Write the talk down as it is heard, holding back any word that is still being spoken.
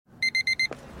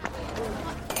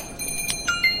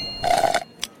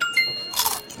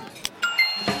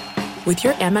With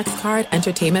your Amex card,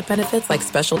 entertainment benefits like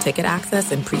special ticket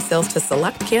access and pre-sales to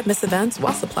select can't-miss events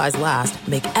while supplies last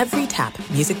make every tap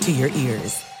music to your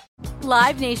ears.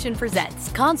 Live Nation presents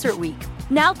Concert Week.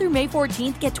 Now through May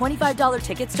 14th, get $25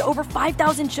 tickets to over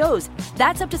 5,000 shows.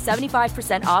 That's up to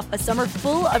 75% off a summer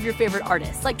full of your favorite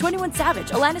artists like 21 Savage,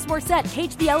 Alanis Morissette,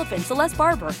 Cage the Elephant, Celeste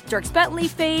Barber, Dierks Bentley,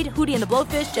 Fade, Hootie and the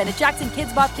Blowfish, Janet Jackson,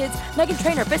 Kids Bop Kids, Meghan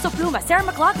Trainor, Peso Pluma, Sarah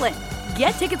McLachlan.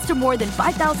 Get tickets to more than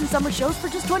 5,000 summer shows for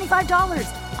just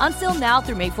 $25. On sale now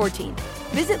through May 14th.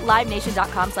 Visit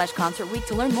LiveNation.com/Concert Week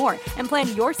to learn more and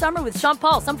plan your summer with Sean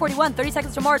Paul, Sum 41, 30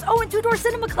 Seconds to Mars, and Two Door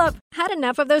Cinema Club. Had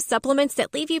enough of those supplements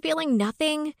that leave you feeling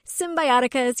nothing?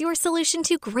 Symbiotica is your solution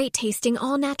to great-tasting,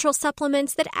 all-natural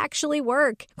supplements that actually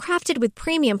work. Crafted with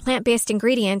premium plant-based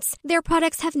ingredients, their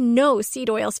products have no seed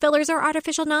oils, fillers, or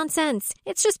artificial nonsense.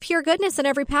 It's just pure goodness in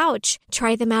every pouch.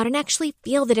 Try them out and actually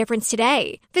feel the difference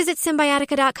today. Visit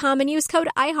Symbiotica.com and use code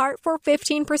IHEART for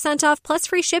 15% off plus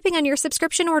free shipping on your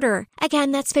subscription order. Again,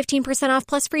 that's 15% off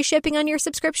plus free shipping on your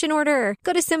subscription order.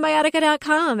 Go to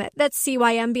Symbiotica.com. That's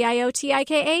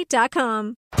CYMBIOTIKA.com.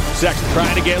 Sexton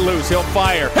trying to get loose. He'll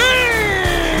fire.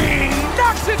 Hey!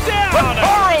 Knocks it down.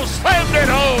 Burrow slammed it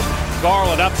home.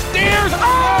 Garland upstairs.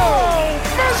 Oh!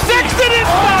 Sexton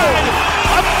inside.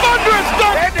 A thunderous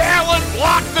dunk. And Allen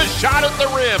blocked the shot at the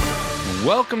rim.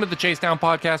 Welcome to the Chase Down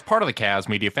Podcast, part of the Cavs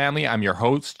media family. I'm your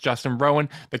host, Justin Rowan.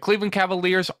 The Cleveland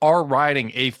Cavaliers are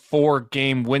riding a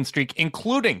 4-game win streak,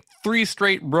 including 3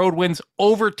 straight road wins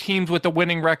over teams with a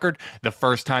winning record. The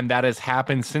first time that has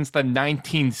happened since the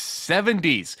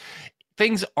 1970s.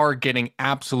 Things are getting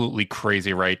absolutely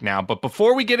crazy right now. But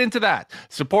before we get into that,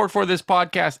 support for this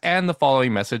podcast and the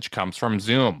following message comes from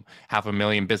Zoom.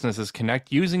 500,000 businesses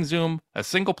connect using Zoom, a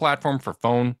single platform for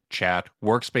phone, chat,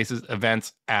 workspaces,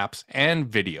 events, apps, and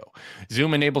video.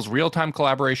 Zoom enables real-time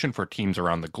collaboration for teams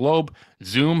around the globe.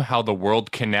 Zoom, how the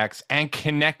world connects, and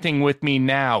connecting with me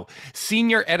now,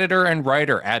 senior editor and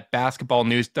writer at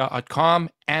basketballnews.com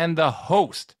and the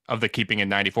host of the Keeping It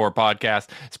 94 podcast,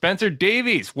 Spencer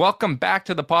Davies. Welcome back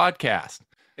to the podcast.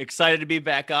 Excited to be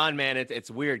back on, man. It's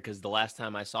weird because the last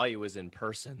time I saw you was in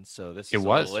person, so this is a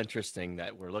little interesting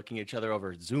that we're looking at each other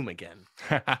over Zoom again.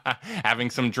 Having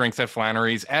some drinks at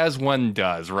Flannery's, as one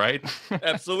does, right?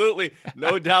 Absolutely.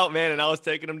 No doubt, man, and I was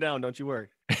taking them down, don't you worry.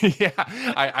 Yeah,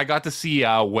 I got to see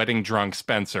wedding drunk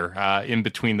Spencer in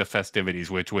between the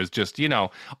festivities, which was just,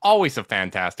 always a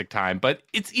fantastic time. But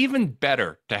it's even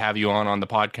better to have you on the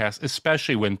podcast,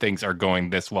 especially when things are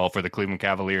going this well for the Cleveland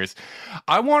Cavaliers.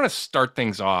 I want to start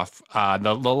things off.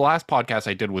 The last podcast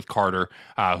I did with Carter,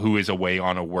 who is away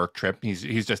on a work trip.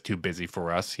 He's just too busy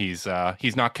for us. He's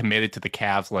not committed to the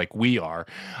Cavs like we are.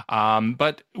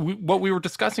 But what we were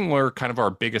discussing were kind of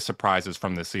our biggest surprises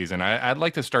from this season. I'd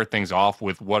like to start things off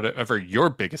with whatever your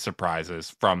biggest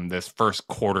surprises from this first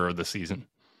quarter of the season.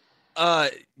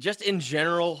 Just in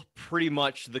general, pretty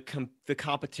much the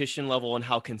competition level and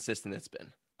how consistent it's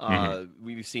been.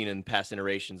 We've seen in past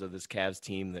iterations of this Cavs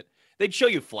team that they'd show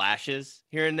you flashes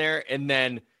here and there, and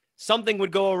then something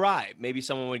would go awry. Maybe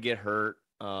someone would get hurt.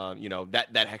 That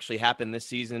actually happened this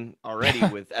season already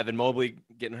with Evan Mobley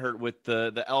getting hurt with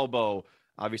the elbow.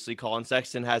 Obviously, Colin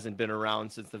Sexton hasn't been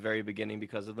around since the very beginning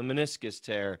because of the meniscus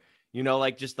tear.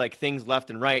 Just things left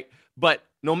and right. But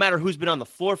no matter who's been on the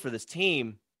floor for this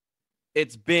team,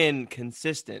 it's been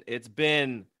consistent. It's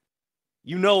been,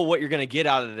 what you're going to get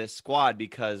out of this squad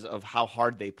because of how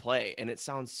hard they play. And it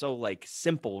sounds so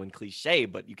simple and cliche,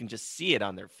 but you can just see it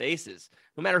on their faces,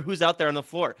 no matter who's out there on the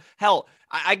floor. Hell,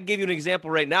 I can give you an example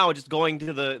right now, just going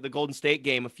to the Golden State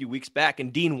game a few weeks back,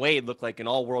 and Dean Wade looked like an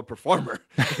all-world performer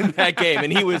in that game.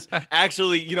 And he was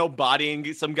actually,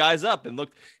 bodying some guys up and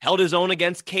held his own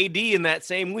against KD in that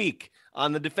same week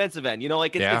on the defensive end.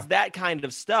 It's that kind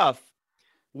of stuff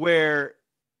where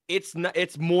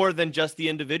it's more than just the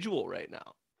individual right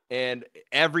now. And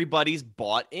everybody's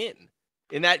bought in.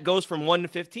 And that goes from 1 to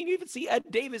 15. You even see Ed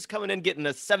Davies coming in, getting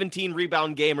a 17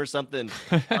 rebound game or something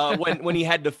when he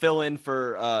had to fill in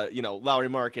for, Lauri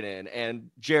Markkanen and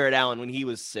Jared Allen when he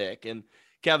was sick and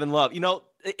Kevin Love.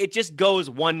 It just goes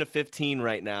 1 to 15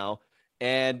 right now.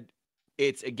 And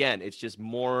it's just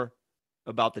more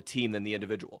about the team than the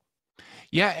individual.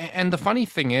 Yeah, and the funny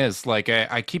thing is,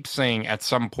 I keep saying at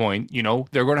some point,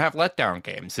 they're going to have letdown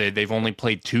games. They've only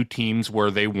played 2 teams where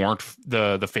they weren't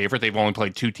the favorite. They've only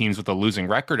played 2 teams with a losing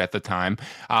record at the time.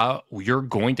 You're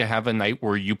going to have a night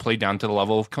where you play down to the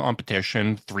level of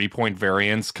competition. 3-point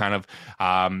variance kind of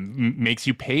makes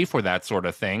you pay for that sort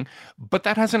of thing. But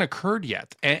that hasn't occurred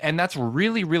yet. And that's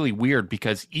really, really weird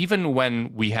because even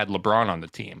when we had LeBron on the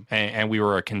team and we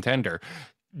were a contender,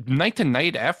 night to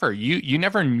night effort. You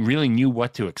never really knew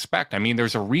what to expect. I mean,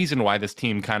 there's a reason why this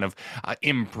team kind of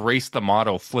embraced the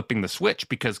motto flipping the switch,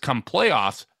 because come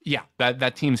playoffs, yeah,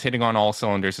 that team's hitting on all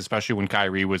cylinders, especially when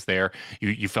Kyrie was there.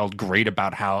 You felt great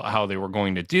about how they were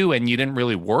going to do, and you didn't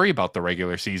really worry about the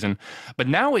regular season. But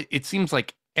now it seems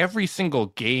like every single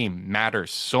game matters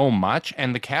so much,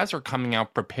 and the Cavs are coming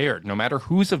out prepared. No matter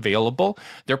who's available,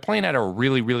 they're playing at a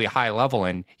really, really high level.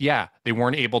 And yeah, they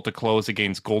weren't able to close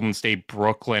against Golden State,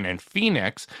 Brooklyn, and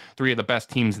Phoenix, three of the best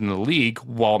teams in the league,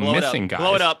 while missing guys.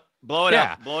 Blow it up. Blow it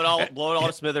up. Blow it all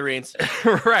to smithereens.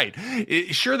 Right.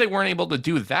 Sure, they weren't able to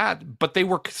do that, but they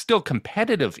were still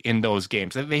competitive in those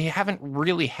games. They haven't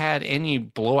really had any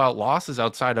blowout losses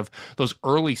outside of those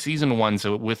early season ones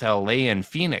with LA and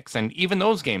Phoenix. And even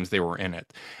those games, they were in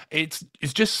it. It's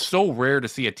just so rare to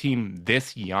see a team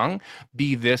this young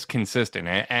be this consistent.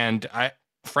 And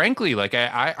frankly,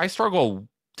 I struggle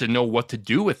to know what to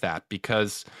do with that,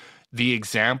 because the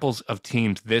examples of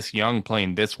teams this young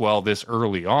playing this well this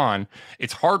early on,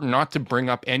 it's hard not to bring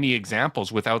up any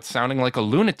examples without sounding like a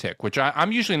lunatic, which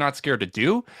I'm usually not scared to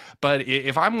do. But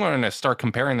if I'm going to start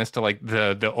comparing this to like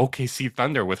the OKC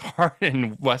Thunder with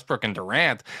Harden, Westbrook, and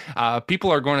Durant,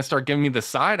 people are going to start giving me the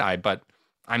side eye. But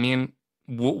I mean,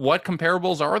 what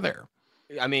comparables are there?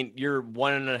 I mean, you're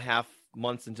 1.5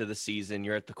 months into the season,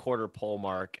 you're at the quarter pole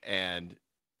mark, and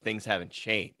things haven't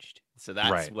changed. So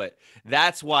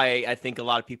that's why I think a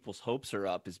lot of people's hopes are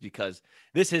up, is because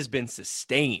this has been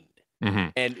sustained. Mm-hmm.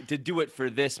 And to do it for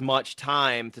this much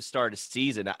time to start a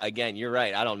season, again, you're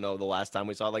right. I don't know the last time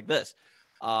we saw it like this.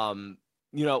 Like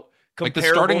the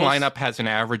starting lineup has an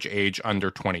average age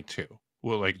under 22.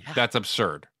 Well, that's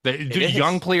absurd.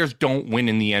 Young players don't win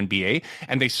in the NBA,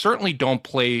 and they certainly don't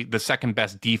play the second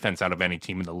best defense out of any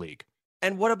team in the league.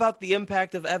 And what about the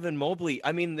impact of Evan Mobley?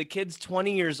 I mean, the kid's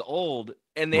 20 years old,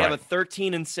 and they have a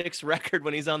 13-6 record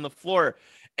when he's on the floor.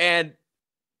 And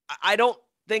I don't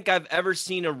think I've ever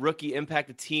seen a rookie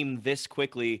impact a team this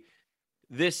quickly,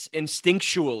 this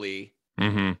instinctually.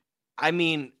 Mm-hmm. I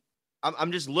mean,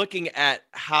 I'm just looking at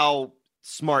how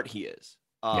smart he is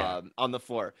on the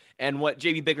floor. And what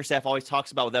JB Bickerstaff always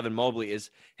talks about with Evan Mobley is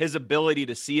his ability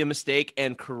to see a mistake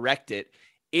and correct it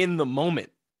in the moment.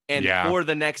 And for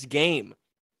the next game.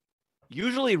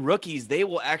 Usually rookies, they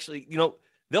will actually,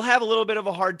 they'll have a little bit of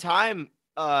a hard time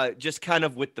just kind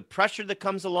of with the pressure that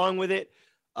comes along with it.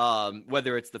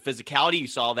 Whether it's the physicality, you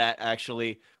saw that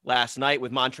actually last night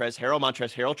with Montrezl Harrell.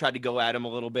 Montrezl Harrell tried to go at him a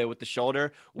little bit with the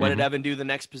shoulder. What did Evan do the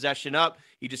next possession up?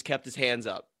 He just kept his hands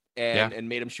up and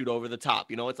made him shoot over the top.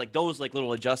 It's like those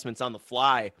little adjustments on the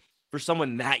fly for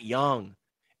someone that young.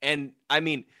 And I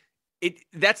mean,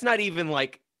 that's not even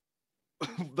like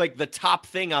the top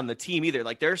thing on the team either.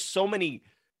 Like, there's so many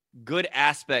good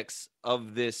aspects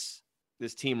of this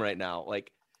team right now.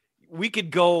 Like, we could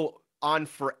go on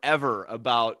forever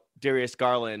about Darius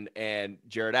Garland and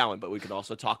Jared Allen, but we could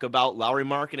also talk about Lauri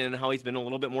Markkanen and how he's been a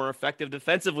little bit more effective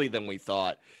defensively than we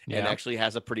thought, and actually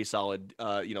has a pretty solid,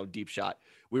 deep shot.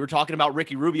 We were talking about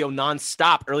Ricky Rubio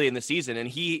nonstop early in the season, and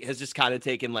he has just kind of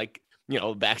taken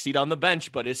backseat on the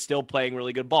bench, but is still playing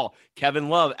really good ball. Kevin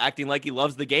Love acting like he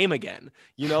loves the game again.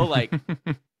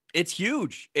 It's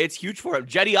huge. It's huge for him.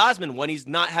 Jetty Osman, when he's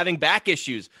not having back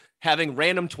issues, having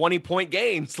random 20-point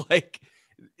games.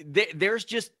 There's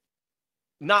just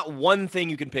not one thing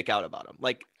you can pick out about him.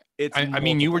 I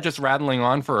mean, you were just rattling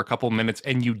on for a couple minutes,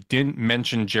 and you didn't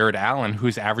mention Jared Allen,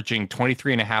 who's averaging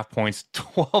 23.5 points,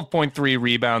 12.3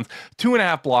 rebounds,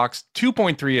 2.5 blocks,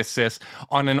 2.3 assists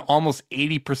on an almost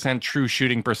 80% true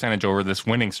shooting percentage over this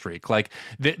winning streak.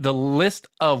 The list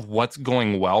of what's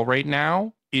going well right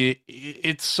now,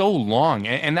 it's so long.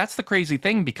 And that's the crazy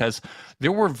thing, because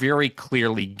there were very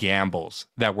clearly gambles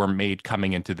that were made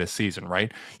coming into this season,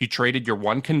 right? You traded your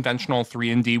one conventional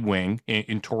 3-and-D wing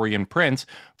in Taurean Prince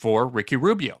for Ricky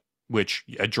Rubio, which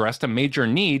addressed a major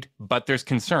need, but there's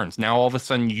concerns. Now, all of a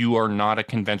sudden, you are not a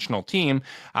conventional team,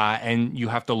 and you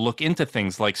have to look into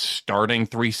things like starting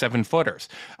 3 7-footers.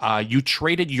 You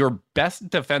traded your best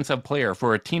defensive player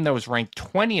for a team that was ranked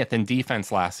 20th in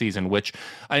defense last season, which,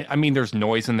 I mean, there's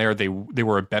noise in there. They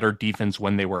were a better defense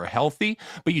when they were healthy,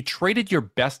 but you traded your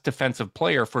best defensive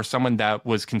player for someone that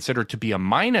was considered to be a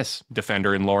minus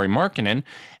defender in Lauri Markkanen.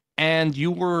 And you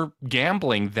were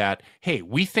gambling that, hey,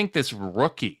 we think this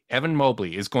rookie, Evan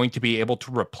Mobley, is going to be able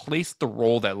to replace the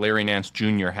role that Larry Nance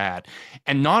Jr. had.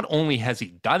 And not only has he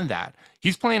done that,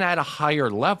 he's playing at a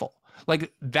higher level.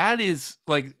 That is,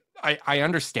 I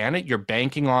understand it. You're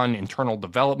banking on internal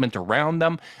development around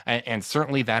them. And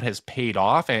certainly that has paid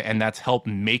off. And that's helped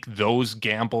make those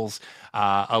gambles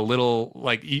a little,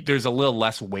 there's a little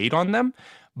less weight on them.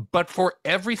 But for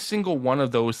every single one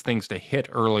of those things to hit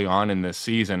early on in this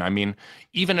season, I mean,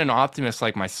 even an optimist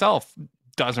like myself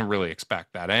doesn't really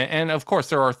expect that. And of course,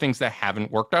 there are things that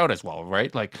haven't worked out as well,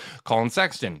 right? Like Colin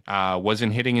Sexton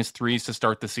wasn't hitting his threes to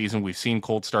start the season. We've seen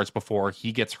cold starts before.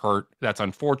 He gets hurt. That's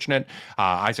unfortunate.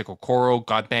 Isaac Okoro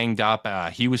got banged up.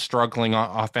 He was struggling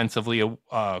offensively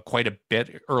quite a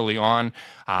bit early on.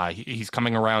 He's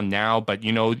coming around now, but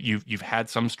you've had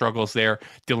some struggles there.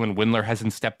 Dylan Windler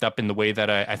hasn't stepped up in the way that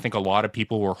I think a lot of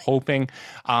people were hoping.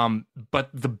 But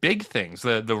the big things,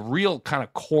 the real kind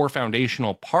of core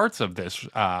foundational parts of this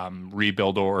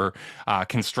rebuild or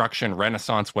construction,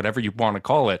 renaissance, whatever you want to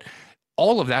call it,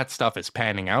 all of that stuff is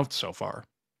panning out so far.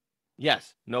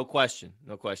 Yes, no question.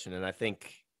 And I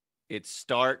think it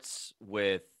starts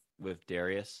with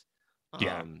Darius.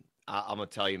 Yeah. I'm gonna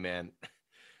tell you, man,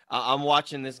 I'm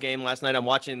watching this game last night. I'm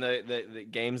watching the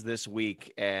games this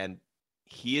week, and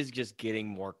he is just getting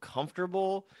more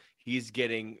comfortable. He's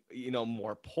getting,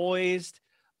 more poised,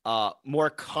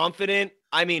 more confident.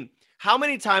 I mean, how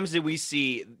many times did we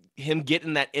see him get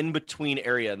in that in-between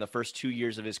area in the first 2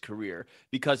 years of his career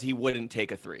because he wouldn't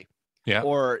take a three? Yeah.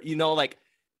 Or,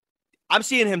 I'm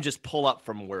seeing him just pull up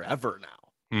from wherever now.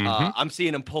 Mm-hmm. I'm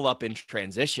seeing him pull up in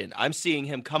transition. I'm seeing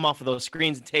him come off of those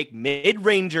screens and take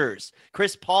mid-rangers,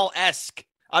 Chris Paul-esque.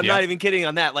 I'm not even kidding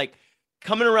on that. Like,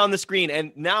 coming around the screen,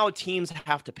 and now teams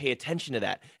have to pay attention to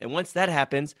that. And once that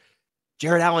happens,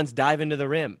 Jared Allen's dive into the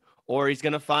rim, or he's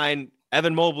going to find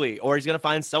Evan Mobley, or he's going to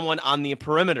find someone on the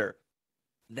perimeter.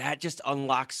 That just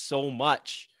unlocks so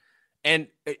much. And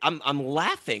I'm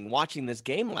laughing watching this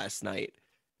game last night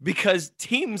because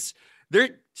teams,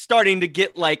 they're starting to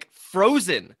get like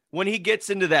frozen when he gets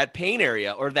into that paint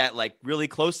area or that like really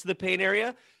close to the paint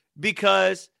area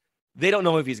because they don't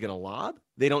know if he's going to lob.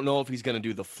 They don't know if he's going to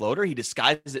do the floater. He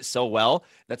disguises it so well.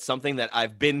 That's something that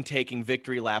I've been taking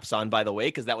victory laps on, by the way,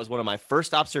 because that was one of my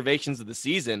first observations of the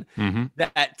season,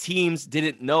 that teams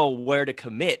didn't know where to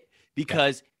commit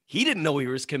because he didn't know he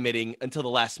was committing until the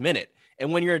last minute.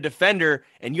 And when you're a defender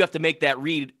and you have to make that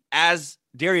read as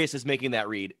Darius is making that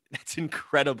read, that's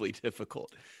incredibly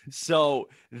difficult. So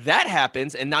that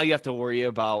happens, and now you have to worry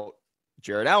about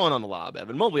Jared Allen on the lob,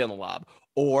 Evan Mobley on the lob,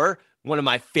 or one of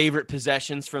my favorite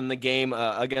possessions from the game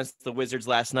against the Wizards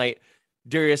last night,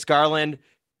 Darius Garland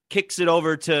kicks it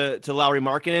over to Lauri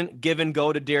Markkanen, give and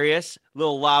go to Darius,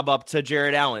 little lob up to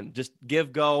Jared Allen, just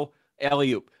give, go,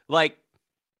 alley-oop. Like,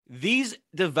 these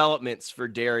developments for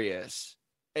Darius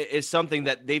is something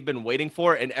that they've been waiting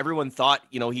for, and everyone thought,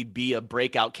 he'd be a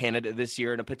breakout candidate this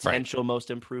year and a potential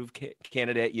most improved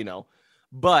candidate,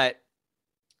 But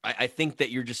I think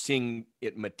that you're just seeing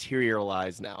it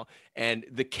materialize now. And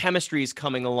the chemistry is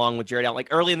coming along with Jared Allen. Like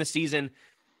early in the season,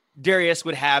 Darius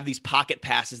would have these pocket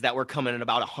passes that were coming at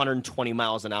about 120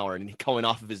 miles an hour and going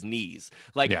off of his knees.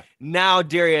 Now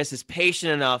Darius is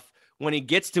patient enough when he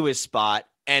gets to his spot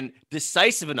and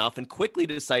decisive enough and quickly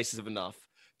decisive enough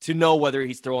to know whether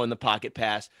he's throwing the pocket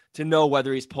pass, to know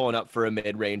whether he's pulling up for a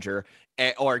mid-ranger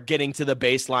or getting to the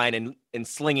baseline and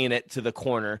slinging it to the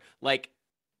corner. Like,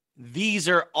 these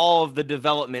are all of the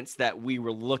developments that we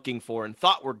were looking for and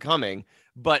thought were coming,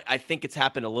 but I think it's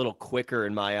happened a little quicker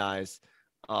in my eyes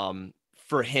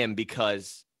for him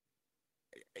because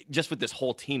just with this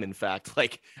whole team, in fact,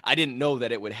 like I didn't know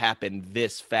that it would happen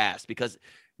this fast because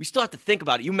we still have to think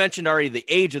about it. You mentioned already the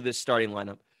age of this starting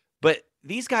lineup, but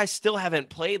these guys still haven't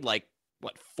played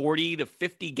 40 to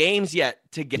 50 games yet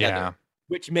together,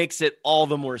 which makes it all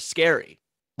the more scary.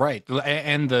 Right.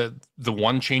 And the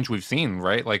one change we've seen,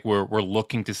 right? Like we're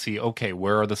looking to see, okay,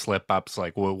 where are the slip ups?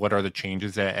 Like what are the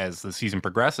changes as the season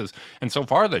progresses? And so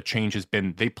far the change has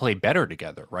been they play better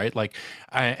together, right? Like,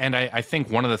 I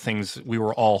think one of the things we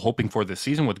were all hoping for this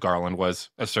season with Garland was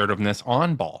assertiveness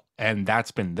on ball. And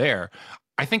that's been there.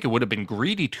 I think it would have been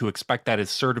greedy to expect that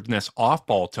assertiveness off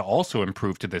ball to also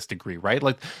improve to this degree, right?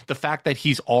 Like the fact that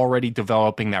he's already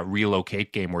developing that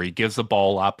relocate game where he gives the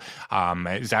ball up.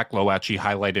 Zach Lowe actually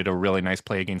highlighted a really nice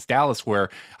play against Dallas where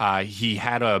he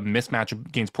had a mismatch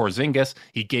against Porzingis.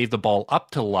 He gave the ball up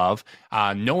to Love,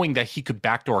 knowing that he could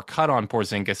backdoor cut on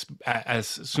Porzingis as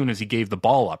soon as he gave the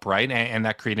ball up, right? And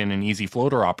that created an easy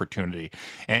floater opportunity.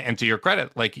 And to your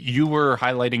credit, like you were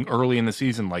highlighting early in the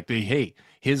season, like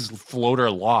his floater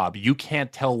lob, you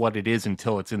can't tell what it is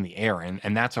until it's in the air.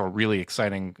 And that's a really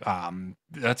exciting,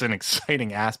 that's an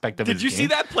exciting aspect of his game. Did you see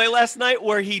that play last night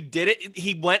where he did it?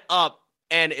 He went up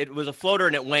and it was a floater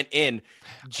and it went in.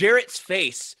 Jarrett's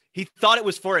face, he thought it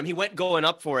was for him. He went going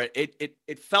up for it.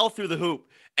 It fell through the hoop.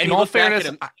 And in all fairness,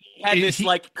 he had this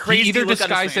crazy he either look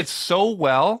disguised it so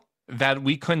well that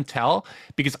we couldn't tell,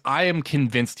 because I am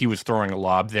convinced he was throwing a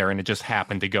lob there and it just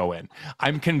happened to go in.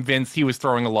 I'm convinced he was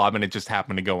throwing a lob and it just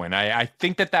happened to go in. I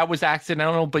think that was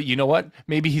accidental, but you know what?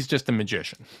 Maybe he's just a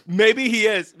magician. Maybe he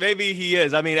is.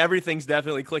 I mean, everything's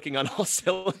definitely clicking on all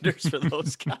cylinders for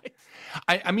those guys.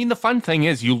 I mean, the fun thing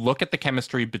is you look at the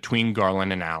chemistry between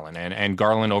Garland and Allen, and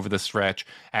Garland over the stretch,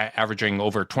 averaging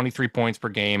over 23 points per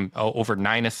game, over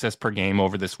 9 assists per game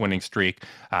over this winning streak,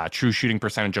 true shooting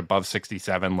percentage above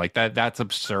 67. Like that's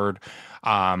absurd.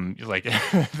 Like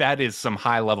that is some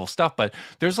high level stuff, but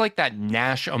there's like that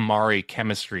Nash Amari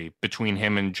chemistry between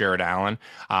him and Jared Allen.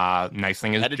 Nice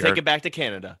thing is had to take it back to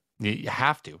Canada. You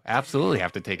have to absolutely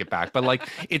have to take it back, but like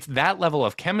it's that level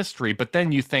of chemistry. But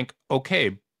then you think,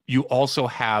 okay, you also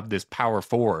have this power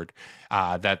forward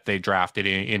that they drafted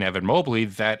in Evan Mobley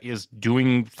that is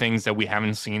doing things that we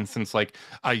haven't seen since like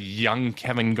a young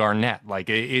Kevin Garnett. Like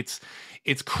it's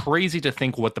crazy to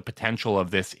think what the potential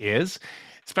of this is.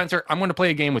 Spencer, I'm going to play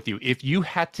a game with you. If you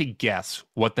had to guess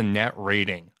what the net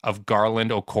rating of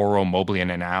Garland, Okoro, Mobley,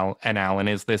 and Allen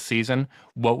is this season,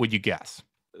 what would you guess?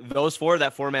 Those four,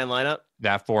 that four-man lineup?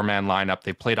 That four-man lineup.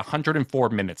 They played 104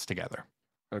 minutes together.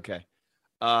 Okay.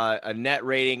 A net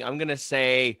rating, I'm going to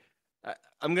say,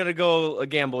 I'm going to go a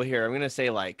gamble here. I'm going to say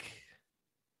like,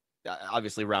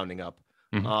 obviously rounding up,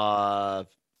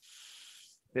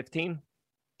 15.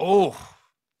 Oh,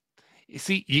 you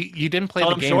see, you didn't play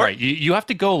the game right. You have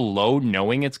to go low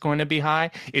knowing it's going to be high.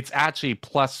 It's actually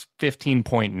plus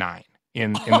 15.9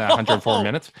 in the 104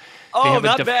 minutes. Oh,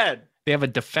 not bad. They have a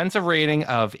defensive rating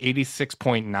of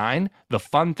 86.9. The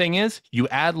fun thing is you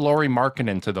add Lauri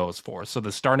Markkanen to those four. So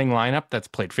the starting lineup that's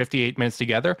played 58 minutes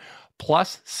together,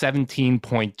 plus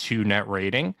 17.2 net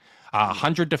rating,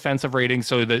 100 defensive rating.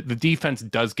 So the defense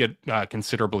does get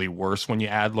considerably worse when you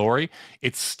add Lauri.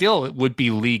 It would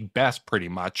be league best pretty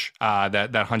much,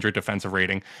 that 100 defensive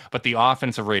rating. But the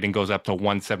offensive rating goes up to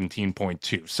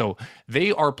 117.2. So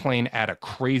they are playing at a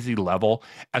crazy level.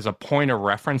 As a point of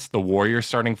reference, the Warriors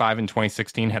starting five in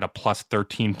 2016 had a plus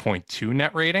 13.2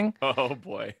 net rating. Oh,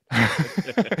 boy.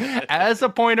 As a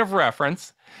point of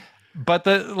reference. But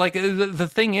the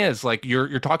thing is, like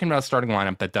you're talking about a starting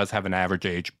lineup that does have an average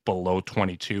age below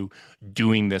 22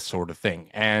 doing this sort of thing.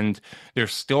 And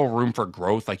there's still room for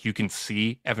growth. Like you can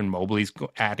see Evan Mobley's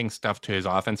adding stuff to his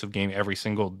offensive game every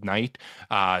single night.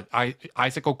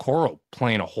 Isaac Okoro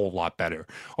playing a whole lot better.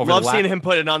 Love seeing him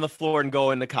put it on the floor and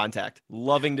go into contact.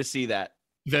 Loving to see that.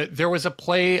 There was a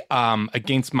play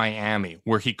against Miami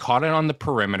where he caught it on the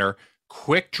perimeter,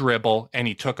 quick dribble, and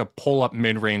he took a pull-up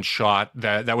mid-range shot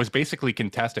that was basically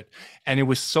contested. And it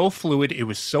was so fluid. It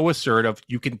was so assertive.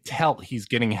 You can tell he's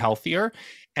getting healthier.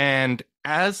 And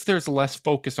as there's less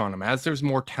focus on him, as there's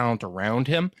more talent around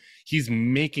him, he's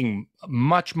making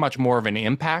much, much more of an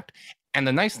impact. And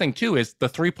the nice thing, too, is the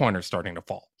three-pointer's starting to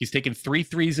fall. He's taken 3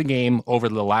 threes a game over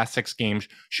the last 6 games,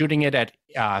 shooting it at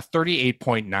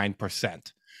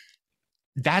 38.9%.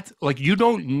 That's like, you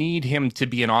don't need him to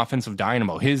be an offensive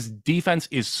dynamo. His defense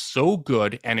is so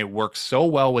good and it works so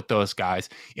well with those guys.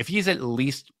 If he's at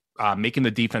least making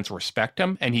the defense respect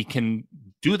him, and he can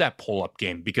do that pull-up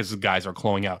game because the guys are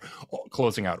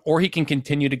closing out, or he can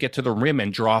continue to get to the rim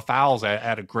and draw fouls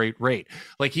at a great rate.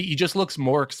 Like he just looks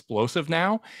more explosive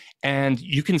now, and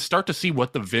you can start to see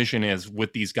what the vision is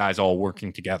with these guys all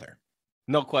working together.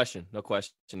 No question.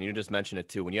 You just mentioned it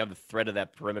too. When you have the threat of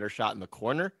that perimeter shot in the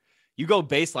corner, you go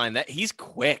baseline, that he's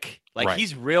quick. Like right.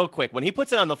 He's real quick. When he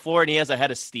puts it on the floor and he has a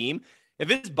head of steam, if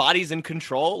his body's in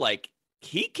control, like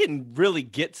he can really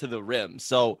get to the rim.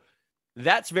 So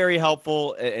that's very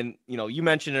helpful. And you know, you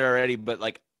mentioned it already, but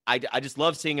like I just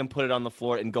love seeing him put it on the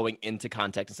floor and going into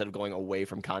contact instead of going away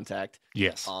from contact.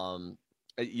 Yes.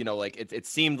 You know, like it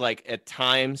seemed like at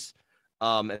times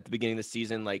at the beginning of the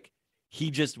season, like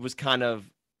he just was kind of,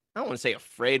 I don't want to say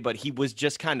afraid, but he was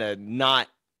just kind of not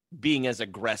being as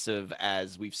aggressive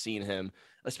as we've seen him,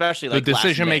 especially like the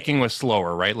decision making was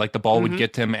slower, right? Like the ball would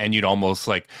get to him and you'd almost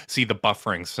like see the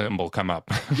buffering symbol come up.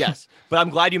 Yes. But I'm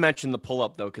glad you mentioned the pull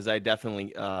up though, because I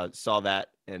definitely saw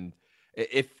that. And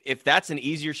if that's an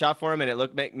easier shot for him and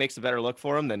it makes a better look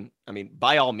for him, then I mean,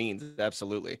 by all means,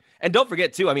 absolutely. And don't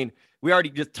forget too, I mean, we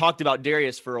already just talked about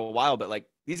Darius for a while, but like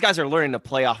these guys are learning to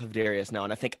play off of Darius now.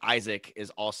 And I think Isaac is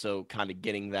also kind of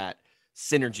getting that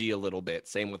synergy a little bit.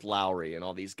 Same with Lowry and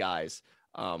all these guys.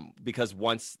 Because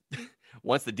once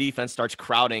the defense starts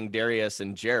crowding Darius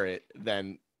and Jarrett,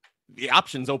 then the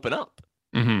options open up.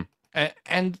 Mm-hmm.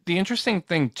 And the interesting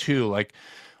thing too, like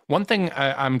one thing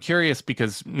I'm curious,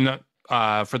 because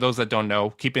for those that don't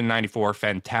know, Keep in 94,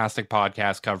 fantastic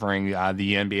podcast covering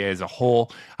the NBA as a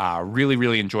whole. Really,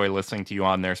 really enjoy listening to you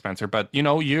on there, Spencer. But,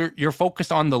 you're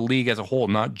focused on the league as a whole,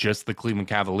 not just the Cleveland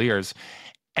Cavaliers.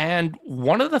 And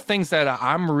one of the things that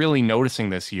I'm really noticing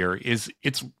this year is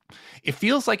it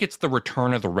feels like it's the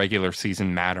return of the regular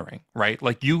season mattering, right?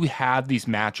 Like you have these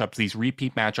matchups, these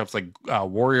repeat matchups like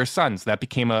Warriors Suns, that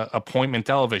became a appointment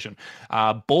television.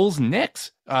 Bulls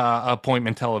Knicks,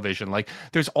 appointment television. Like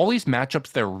there's all these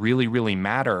matchups that really, really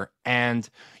matter. And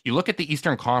you look at the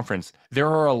Eastern Conference, there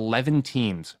are 11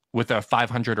 teams with a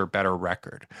 500 or better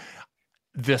record.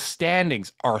 The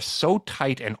standings are so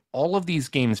tight and all of these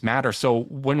games matter. So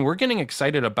when we're getting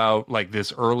excited about like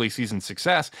this early season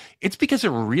success, it's because it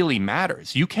really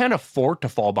matters. You can't afford to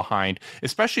fall behind,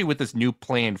 especially with this new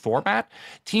play-in format.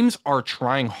 Teams are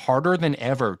trying harder than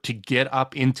ever to get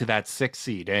up into that 6th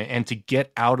seed and to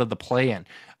get out of the play-in.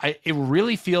 It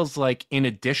really feels like in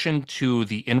addition to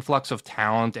the influx of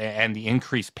talent and the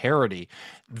increased parity,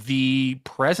 the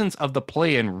presence of the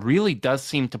play-in really does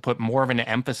seem to put more of an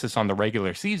emphasis on the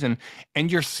regular season.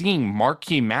 And you're seeing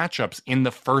marquee matchups in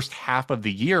the first half of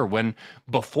the year when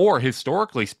before,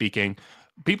 historically speaking,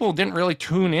 people didn't really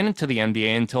tune into the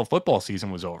NBA until football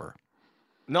season was over.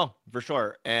 No, for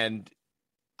sure. And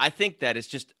I think that it's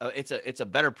just it's a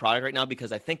better product right now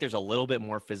because I think there's a little bit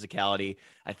more physicality.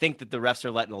 I think that the refs are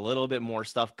letting a little bit more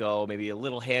stuff go, maybe a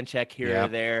little hand check here or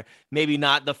there, maybe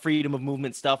not the freedom of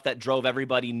movement stuff that drove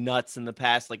everybody nuts in the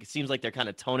past. Like it seems like they're kind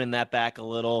of toning that back a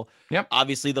little. Yep.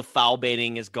 Obviously the foul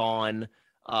baiting is gone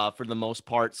for the most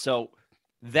part. So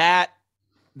that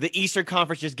the Eastern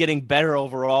Conference just getting better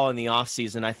overall in the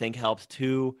offseason, I think helps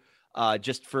too.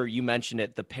 Just for, you mentioned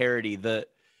it, the parity,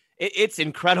 it's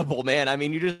incredible, man. I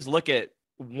mean, you just look at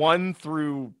 1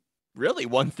 through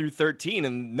 13,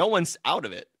 and no one's out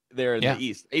of it there in the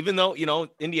East. Even though,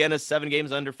 Indiana's 7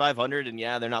 games under 500, and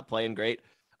they're not playing great.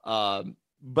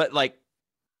 But like,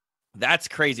 that's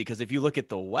crazy because if you look at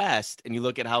the West and you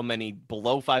look at how many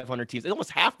below 500 teams, almost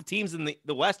half the teams in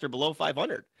the West are below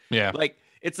 500. Yeah, like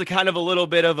it's a kind of a little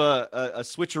bit of a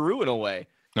switcheroo in a way.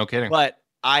 No kidding. But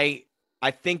I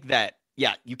think that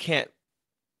you can't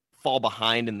fall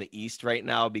behind in the East right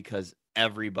now because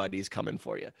everybody's coming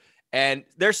for you. And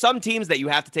there's some teams that you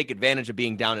have to take advantage of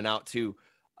being down and out too,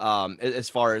 as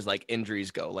far as like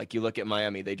injuries go. Like you look at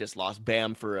Miami, they just lost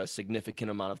Bam for a significant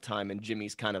amount of time, and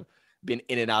Jimmy's kind of been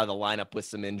in and out of the lineup with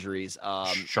some injuries.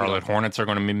 Charlotte Hornets are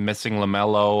going to be missing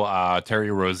LaMelo,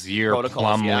 Terry Rozier,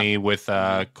 Plumlee with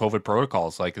COVID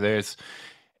protocols. Like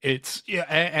it's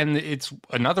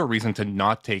another reason to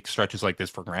not take stretches like this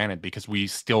for granted because we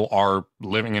still are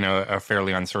living in a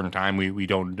fairly uncertain time. We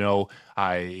don't know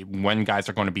when guys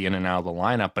are going to be in and out of the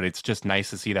lineup, but it's just nice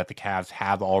to see that the Cavs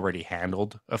have already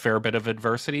handled a fair bit of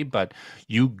adversity, but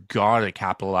you got to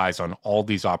capitalize on all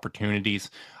these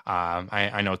opportunities.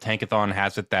 I know Tankathon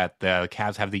has it that the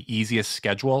Cavs have the easiest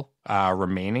schedule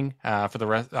remaining for the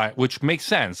rest, which makes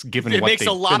sense given it makes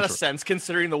a lot of sense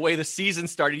considering the way the season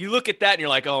started. You look at that and you're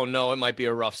like, oh no, it might be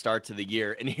a rough start to the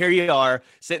year. And here you are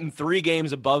sitting 3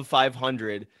 games above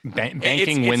 500,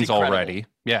 banking wins already.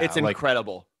 Yeah, it's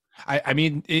incredible. I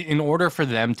mean, in order for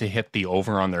them to hit the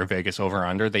over on their Vegas over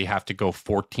under, they have to go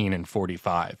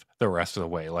 14-45 the rest of the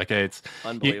way. Like it's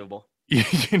unbelievable.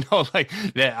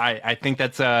 I think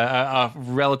that's a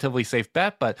relatively safe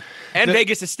bet, but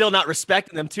Vegas is still not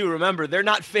respecting them too. Remember, they're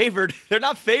not favored. They're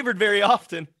not favored very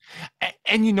often.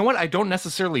 And you know what? I don't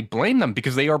necessarily blame them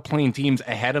because they are playing teams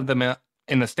ahead of them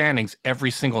in the standings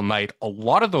every single night. A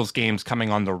lot of those games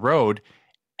coming on the road,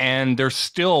 and they're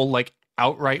still like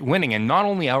outright winning, and not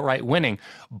only outright winning,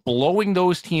 blowing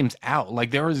those teams out. Like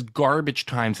there is garbage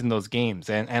times in those games,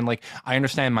 and like I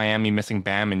understand Miami missing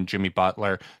Bam and Jimmy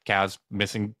Butler, Cavs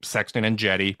missing Sexton and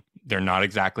Jetty. They're not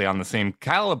exactly on the same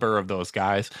caliber of those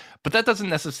guys, but that doesn't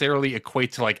necessarily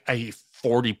equate to like a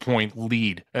 40-point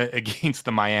lead against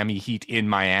the Miami Heat in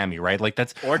Miami, right? Like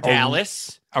that's or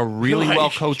Dallas, a really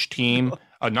well-coached team.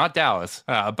 Not Dallas,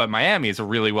 but Miami is a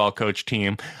really well-coached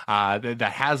team that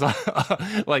has,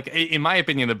 like, in my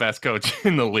opinion, the best coach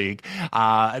in the league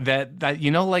that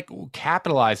like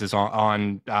capitalizes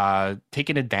on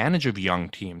taking advantage of young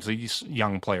teams, these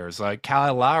young players. Like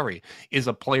Kyle Lowry is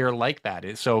a player like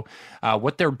that. So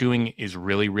what they're doing is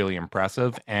really, really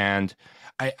impressive. And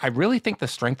I really think the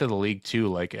strength of the league, too,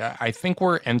 like I think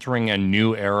we're entering a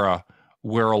new era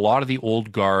where a lot of the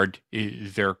old guard,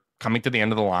 they're coming to the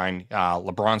end of the line.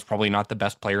 LeBron's probably not the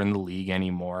best player in the league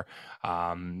anymore.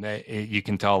 You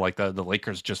can tell like the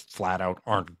Lakers just flat out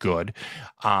aren't good.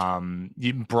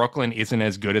 Brooklyn isn't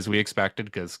as good as we expected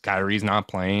because Kyrie's not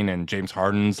playing and James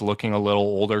Harden's looking a little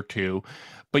older too.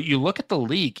 But you look at the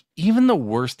league, even the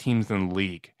worst teams in the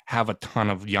league have a ton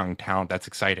of young talent that's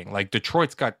exciting. Like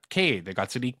Detroit's got Cade, they got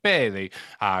Sadiq Bey,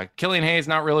 Killian Hayes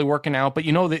not really working out, but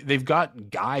they've got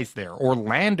guys there.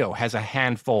 Orlando has a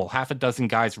handful, half a dozen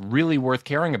guys really worth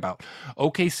caring about.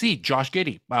 OKC, Josh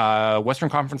Giddey, Western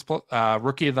Conference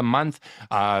Rookie of the Month.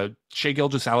 Shai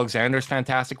Gilgeous-Alexander's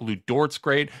fantastic. Lou Dort's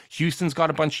great. Houston's got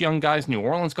a bunch of young guys. New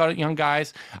Orleans got young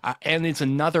guys. And it's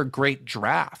another great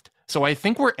draft. So I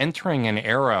think we're entering an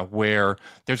era where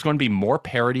there's going to be more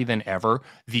parity than ever.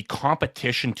 The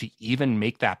competition to even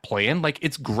make that play-in, like,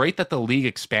 it's great that the league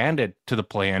expanded to the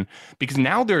play-in, because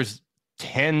now there's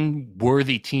 10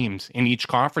 worthy teams in each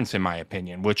conference, in my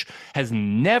opinion, which has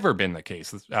never been the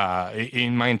case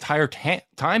in my entire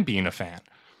time being a fan.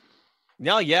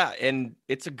 No, yeah, and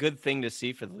it's a good thing to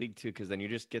see for the league too, because then you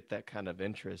just get that kind of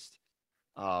interest.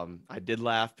 I did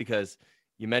laugh because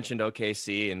you mentioned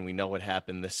OKC, and we know what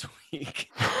happened this week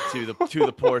to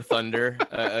the poor Thunder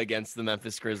against the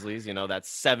Memphis Grizzlies. You know, that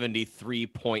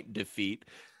 73-point defeat.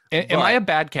 Am I a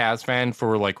bad Cavs fan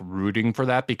for like rooting for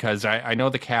that? Because I know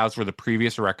the Cavs were the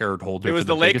previous record holder. It was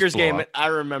the Lakers game. I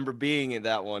remember being in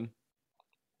that one.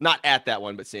 Not at that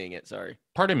one, but seeing it. Sorry.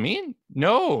 Pardon me?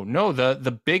 No.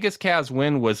 The biggest Cavs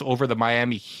win was over the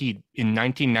Miami Heat in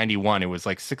 1991. It was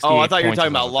like 68 points. Oh, I thought you were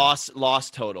talking about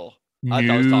loss total. I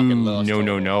thought I was talking loss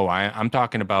total. No. I'm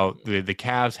talking about the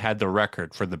Cavs had the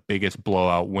record for the biggest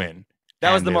blowout win.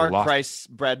 That was the Mark Price,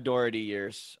 Brad Doherty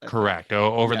years. Correct.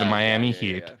 Over the Miami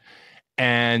Heat. Yeah.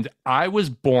 And I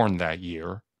was born that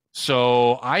year.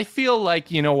 So I feel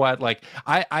like, you know what, like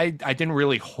I didn't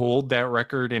really hold that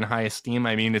record in high esteem.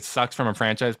 I mean, it sucks from a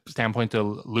franchise standpoint to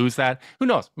lose that. Who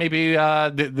knows? Maybe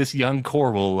this young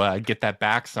core will get that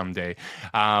back someday.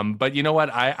 But you know what?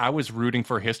 I was rooting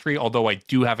for history, although I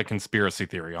do have a conspiracy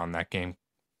theory on that game,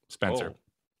 Spencer. Oh,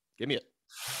 give me it.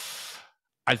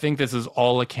 I think this is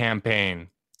all a campaign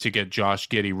to get Josh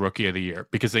Giddey Rookie of the Year,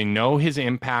 because they know his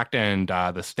impact and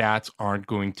the stats aren't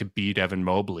going to beat Evan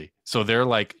Mobley. So they're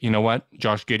like, you know what?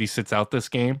 Josh Giddey sits out this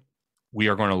game. We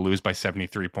are going to lose by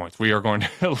 73 points. We are going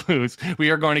to lose.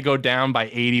 We are going to go down by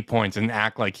 80 points and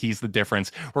act like he's the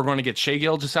difference. We're going to get Shai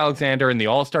Gilgeous-Alexander in the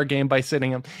All-Star game by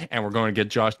sitting him, and we're going to get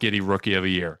Josh Giddey Rookie of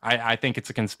the Year. I think it's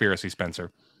a conspiracy,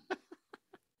 Spencer.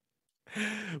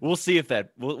 We'll see if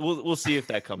that we'll see if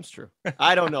that comes true.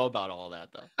 I don't know about all that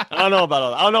though. I don't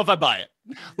know if I buy it.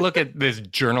 Look at this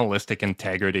journalistic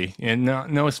integrity and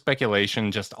no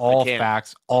speculation, just all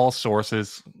facts, all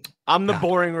sources. I'm the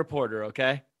boring reporter,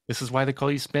 okay? This is why they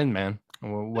call you Spin, man.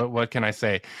 What can I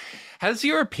say? Has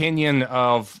your opinion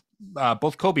of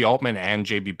both Kobe Altman and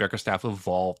JB Bickerstaff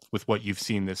evolved with what you've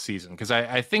seen this season? Because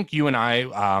I think you and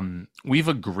I, we've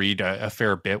agreed a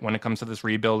fair bit when it comes to this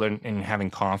rebuild and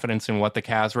having confidence in what the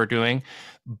Cavs were doing.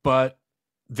 But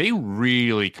they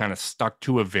really kind of stuck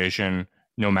to a vision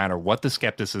no matter what the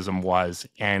skepticism was,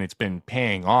 and it's been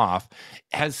paying off.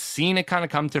 Has seeing it kind of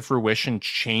come to fruition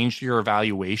changed your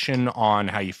evaluation on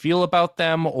how you feel about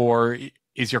them, or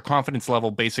is your confidence level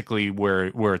basically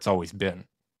where it's always been?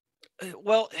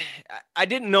 Well, I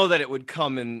didn't know that it would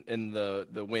come in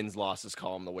the wins losses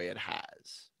column the way it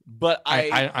has, but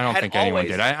I don't think anyone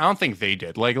did. I don't think they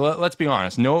did. Like, let's be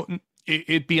honest. No,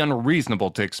 it'd be unreasonable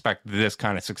to expect this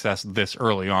kind of success this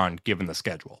early on, given the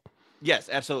schedule. Yes,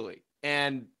 absolutely.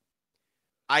 And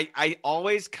I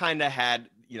always kind of had,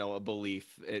 a belief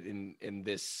in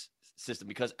this system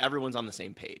because everyone's on the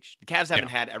same page. The Cavs haven't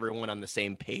had everyone on the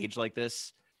same page like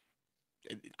this.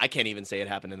 I can't even say it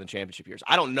happened in the championship years.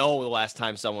 I don't know the last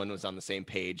time someone was on the same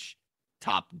page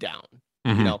top down,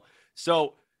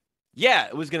 So yeah,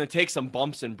 it was going to take some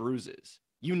bumps and bruises.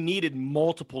 You needed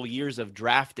multiple years of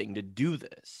drafting to do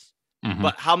this.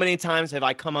 But how many times have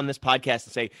I come on this podcast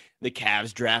and say the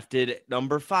Cavs drafted at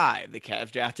number 5, the Cavs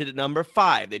drafted at number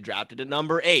 5, they drafted at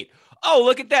number 8. Oh,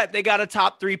 look at that. They got a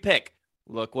top 3 pick.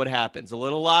 Look what happens. A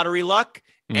little lottery luck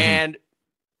and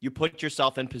you put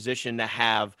yourself in position to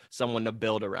have someone to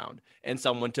build around and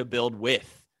someone to build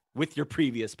with your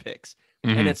previous picks.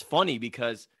 And it's funny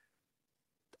because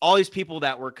all these people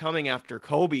that were coming after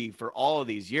Kobe for all of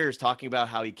these years talking about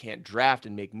how he can't draft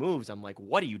and make moves. I'm like,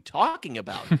 what are you talking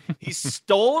about? He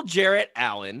stole Jarrett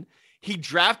Allen. He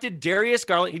drafted Darius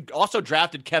Garland. He also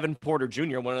drafted Kevin Porter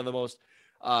Jr., one of the most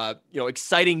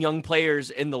exciting young players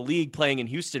in the league playing in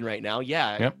Houston right now.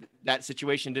 Yeah, that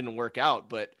situation didn't work out,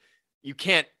 but you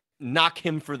can't knock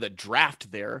him for the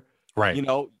draft there. Right.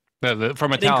 From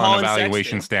a talent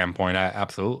evaluation standpoint,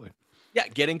 absolutely. Yeah,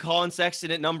 getting Colin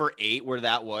Sexton at number 8, where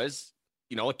that was,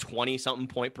 a 20-something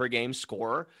point per game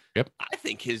scorer. Yep. I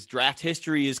think his draft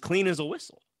history is clean as a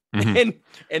whistle. And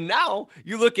now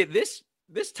you look at this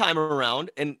time around,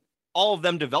 and all of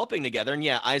them developing together. And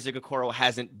yeah, Isaac Okoro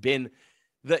hasn't been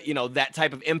that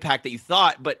type of impact that you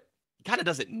thought, but kind of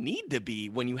doesn't need to be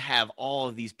when you have all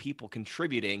of these people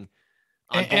contributing.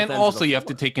 And also, you have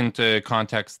to take into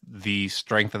context the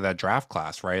strength of that draft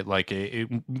class, right? Like,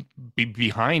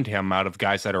 behind him, out of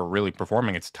guys that are really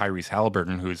performing, it's Tyrese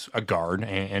Halliburton, who's a guard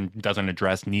and doesn't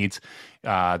address needs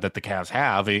that the Cavs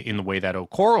have in the way that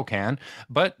Okoro can.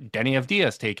 But Denny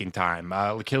Avdia's taking time.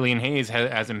 Killian Hayes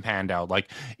hasn't panned out. Like,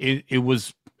 it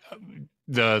was.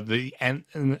 The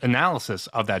analysis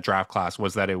of that draft class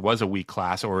was that it was a weak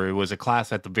class, or it was a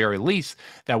class at the very least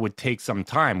that would take some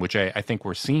time, which I think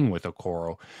we're seeing with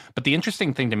Okoro. But the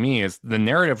interesting thing to me is the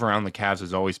narrative around the Cavs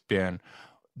has always been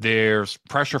there's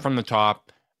pressure from the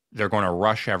top. They're going to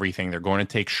rush everything. They're going to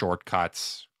take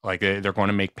shortcuts. Like they're going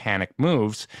to make panic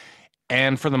moves.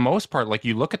 And for the most part, like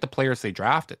you look at the players they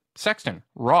drafted, Sexton,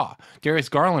 raw. Darius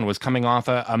Garland was coming off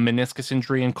a meniscus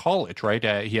injury in college, right?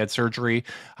 He had surgery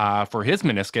for his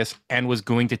meniscus and was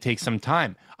going to take some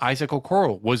time. Isaac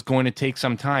Okoro was going to take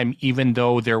some time, even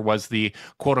though there was the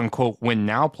quote-unquote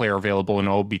win-now player available in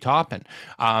Obi Toppin.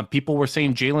 People were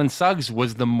saying Jalen Suggs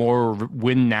was the more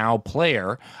win-now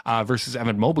player versus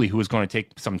Evan Mobley, who was going to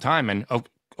take some time. And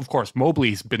of course,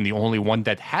 Mobley's been the only one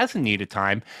that hasn't needed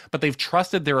time, but they've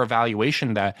trusted their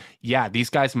evaluation that, yeah, these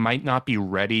guys might not be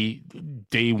ready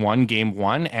day one, game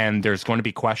one, and there's going to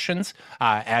be questions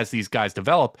as these guys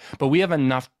develop. But we have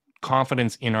enough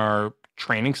confidence in our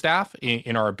training staff,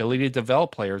 in our ability to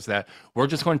develop players, that we're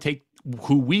just going to take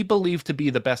who we believe to be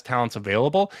the best talents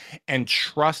available and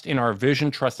trust in our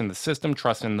vision, trust in the system,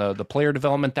 trust in the player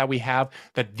development that we have,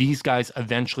 that these guys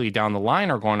eventually down the line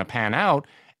are going to pan out.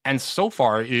 And so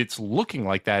far, it's looking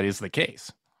like that is the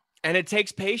case. And it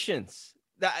takes patience.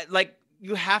 Like,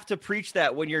 you have to preach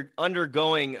that when you're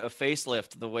undergoing a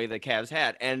facelift the way the Cavs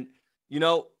had. And,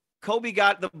 Kobe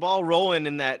got the ball rolling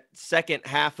in that second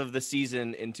half of the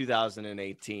season in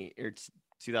 2018 or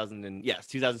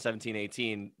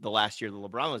 2017-18, the last year that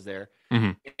LeBron was there.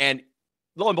 Mm-hmm. And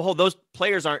lo and behold, those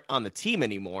players aren't on the team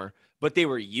anymore, but they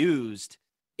were used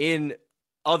in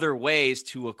other ways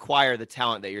to acquire the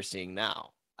talent that you're seeing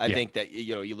now. I think that,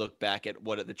 you look back at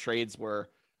what the trades were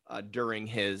during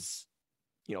his,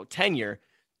 tenure,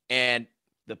 and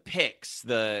the picks,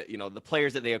 the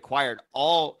players that they acquired,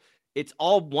 it's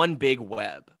all one big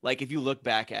web. Like, if you look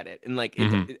back at it, and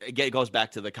it goes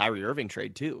back to the Kyrie Irving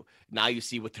trade too. Now you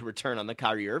see what the return on the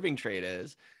Kyrie Irving trade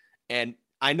is. And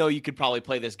I know you could probably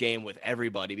play this game with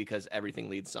everybody because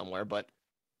everything leads somewhere, but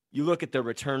you look at the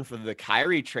return for the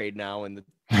Kyrie trade now and the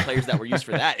players that were used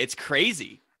for that, it's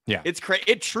crazy. Yeah,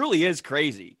 it truly is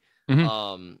crazy.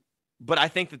 Mm-hmm. But I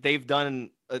think that they've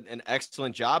done an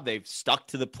excellent job. They've stuck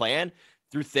to the plan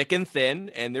through thick and thin,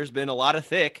 and there's been a lot of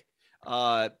thick.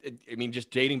 Just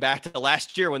dating back to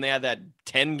last year when they had that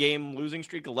 10-game losing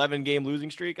streak, 11-game losing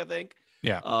streak, I think.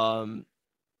 Yeah.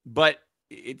 But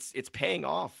it's paying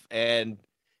off, and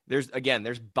there's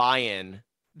buy-in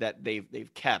that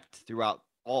they've kept throughout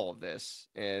all of this,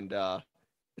 and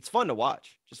it's fun to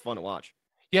watch. Just fun to watch.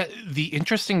 Yeah, the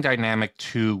interesting dynamic,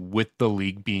 too, with the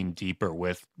league being deeper,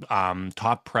 with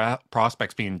top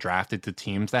prospects being drafted to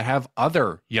teams that have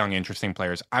other young, interesting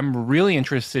players. I'm really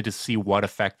interested to see what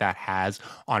effect that has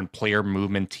on player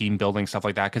movement, team building, stuff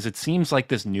like that, because it seems like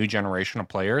this new generation of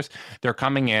players, they're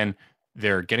coming in,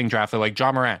 they're getting drafted. Like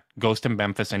Ja Morant goes to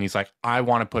Memphis and he's like, I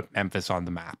want to put Memphis on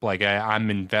the map. Like, I'm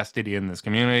invested in this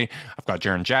community. I've got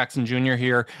Jaren Jackson Jr.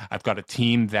 here. I've got a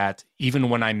team that even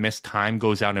when I miss time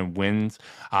goes out and wins.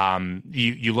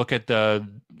 You look at the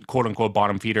quote unquote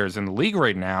bottom feeders in the league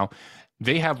right now,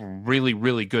 they have really,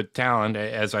 really good talent,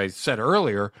 as I said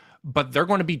earlier, but they're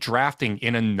going to be drafting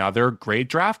in another great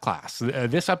draft class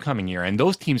this upcoming year. And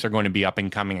those teams are going to be up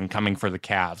and coming for the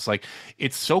Cavs. Like,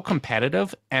 it's so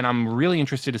competitive, and I'm really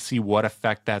interested to see what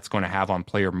effect that's going to have on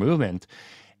player movement.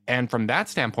 And from that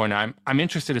standpoint, I'm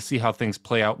interested to see how things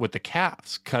play out with the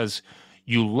Cavs, because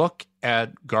you look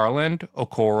at Garland,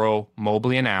 Okoro,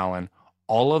 Mobley, and Allen,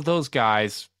 all of those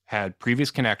guys had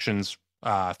previous connections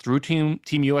through Team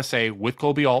USA with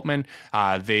Kobe Altman.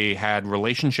 They had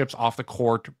relationships off the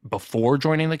court before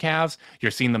joining the Cavs.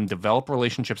 You're seeing them develop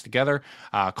relationships together.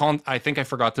 I think I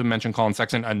forgot to mention Colin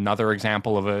Sexton, another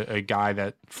example of a guy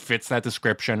that fits that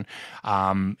description.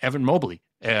 Evan Mobley,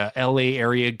 LA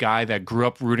area guy that grew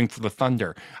up rooting for the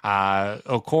Thunder.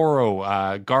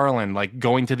 Okoro, Garland, like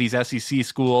going to these SEC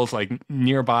schools, like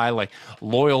nearby, like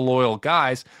loyal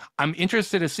guys. I'm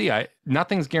interested to see.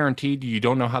 Nothing's guaranteed. You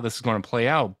don't know how this is going to play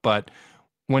out, but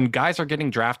when guys are getting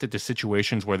drafted to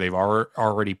situations where they've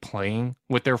already playing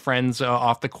with their friends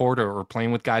off the court or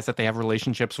playing with guys that they have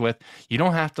relationships with, you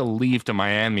don't have to leave to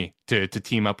Miami to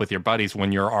team up with your buddies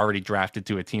when you're already drafted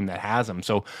to a team that has them.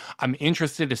 So I'm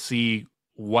interested to see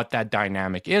what that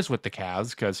dynamic is with the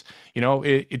Cavs, because,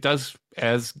 it does,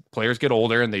 as players get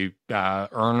older and they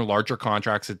earn larger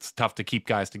contracts, it's tough to keep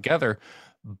guys together.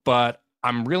 But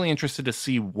I'm really interested to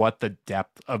see what the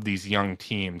depth of these young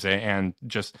teams and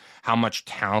just how much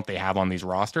talent they have on these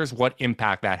rosters, what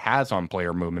impact that has on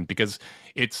player movement, because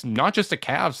it's not just a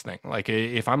Cavs thing. Like,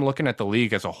 if I'm looking at the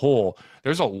league as a whole,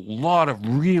 there's a lot of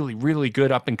really, really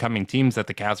good up and coming teams that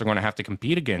the Cavs are going to have to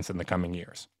compete against in the coming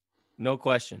years. No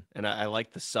question. And I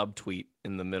like the subtweet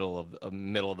in the middle of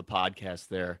the podcast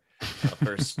there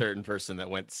for a certain person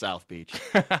that went to South Beach.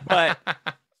 But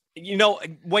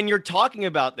when you're talking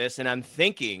about this, and I'm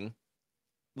thinking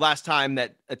last time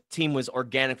that a team was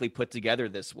organically put together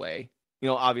this way,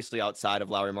 obviously outside of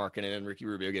Lauri Markkanen and Ricky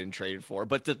Rubio getting traded for,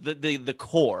 but the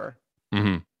core,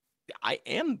 I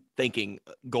am thinking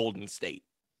Golden State.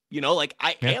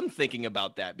 I am thinking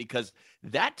about that, because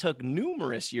that took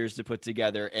numerous years to put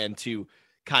together and to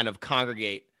kind of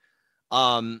congregate.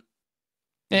 And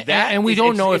we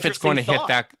don't know if it's going to hit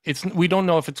that. We don't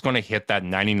know if it's going to hit that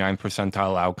 99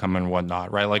 percentile outcome and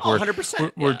whatnot, right? Like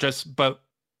 100%. We're just, but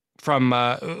from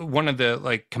one of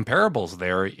the comparables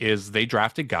there is they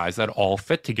drafted guys that all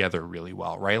fit together really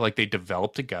well, right? Like, they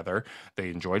developed together, they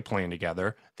enjoyed playing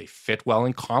together, they fit well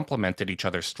and complemented each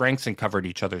other's strengths and covered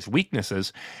each other's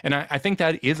weaknesses. And I think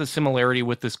that is a similarity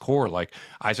with this core. Like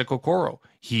Isaac Okoro,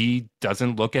 he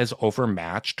doesn't look as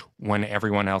overmatched when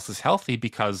everyone else is healthy,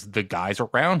 because the guys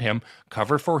around him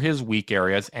cover for his weak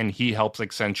areas and he helps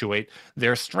accentuate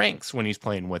their strengths when he's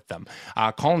playing with them.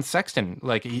 Colin Sexton,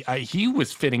 he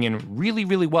was fitting in really,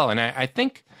 really well. And I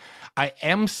think I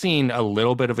am seeing a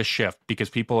little bit of a shift, because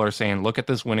people are saying, look at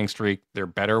this winning streak. They're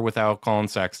better without Colin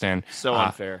Sexton. So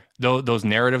unfair. Those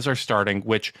narratives are starting,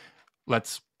 which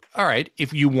all right,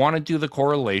 if you want to do the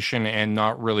correlation and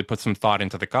not really put some thought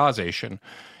into the causation,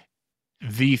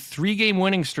 the 3-game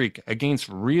winning streak against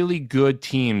really good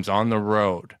teams on the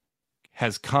road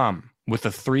has come with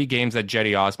the 3 games that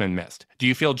Jetty Osman missed. Do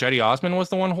you feel Jetty Osman was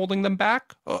the one holding them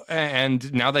back?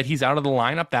 And now that he's out of the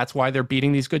lineup, that's why they're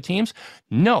beating these good teams?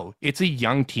 No, it's a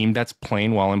young team that's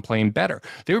playing well and playing better.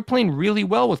 They were playing really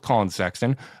well with Colin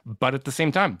Sexton, but at the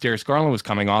same time, Darius Garland was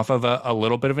coming off of a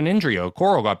little bit of an injury.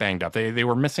 Okoro got banged up. They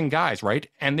were missing guys, right?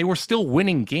 And they were still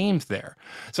winning games there.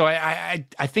 So I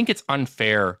think it's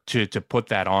unfair to put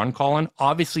that on Colin.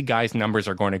 Obviously, guys' numbers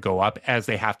are going to go up as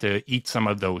they have to eat some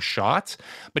of those shots,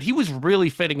 but he was really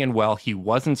fitting in well. He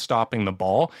wasn't stopping the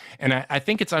ball. And I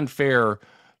think it's unfair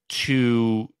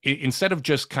to, instead of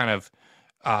just kind of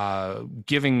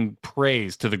giving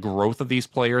praise to the growth of these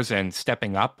players and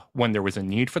stepping up when there was a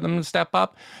need for them to step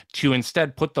up, to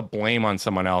instead put the blame on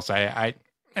someone else. It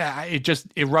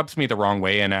rubs me the wrong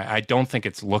way. And I don't think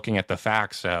it's looking at the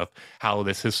facts of how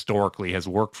this historically has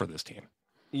worked for this team.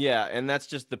 Yeah. And that's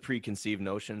just the preconceived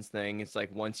notions thing. It's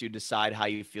like, once you decide how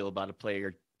you feel about a player,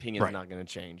 your opinion's not going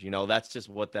to change. That's just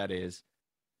what that is.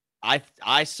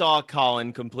 I saw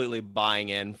Colin completely buying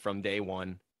in from day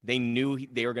one. They knew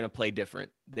they were going to play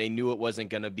different. They knew it wasn't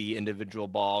going to be individual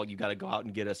ball. You got to go out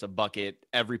and get us a bucket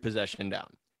every possession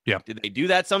down. Yeah. Did they do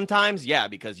that sometimes? Yeah,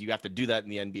 because you have to do that in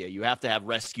the NBA. You have to have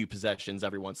rescue possessions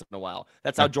every once in a while.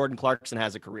 That's how Jordan Clarkson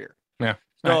has a career. Yeah.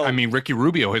 So, I mean, Ricky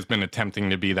Rubio has been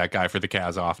attempting to be that guy for the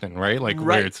Cavs often, right?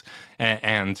 Where it's,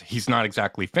 and he's not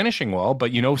exactly finishing well,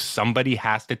 but somebody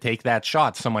has to take that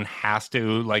shot. Someone has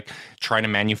to try to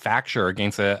manufacture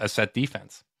against a set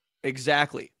defense.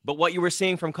 Exactly. But what you were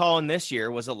seeing from Colin this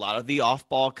year was a lot of the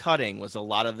off-ball cutting, was a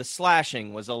lot of the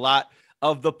slashing, was a lot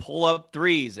of the pull-up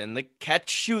threes and the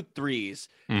catch-shoot threes.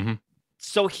 Mm-hmm.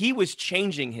 So he was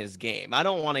changing his game. I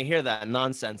don't want to hear that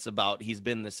nonsense about he's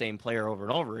been the same player over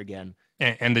and over again.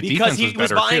 And the because defense he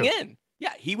was buying too. in.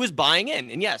 Yeah, he was buying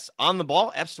in. And yes, on the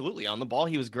ball, absolutely. On the ball,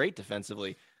 he was great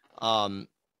defensively.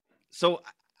 So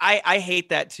I hate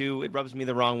that too. It rubs me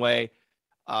the wrong way.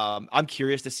 I'm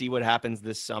curious to see what happens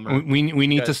this summer. We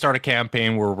need to start a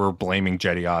campaign where we're blaming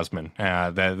Jetty Osman.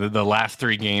 The last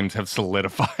 3 games have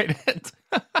solidified it.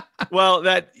 Well,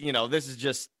 this is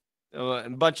just a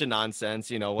bunch of nonsense.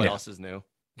 What else is new?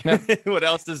 What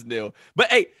else is new?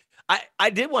 But hey, I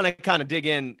did want to kind of dig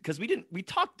in, because we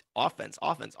talked offense,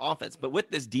 but with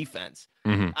this defense,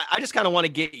 I just kind of want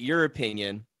to get your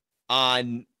opinion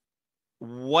on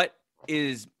what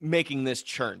is making this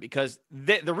churn, because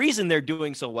the reason they're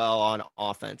doing so well on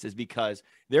offense is because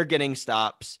they're getting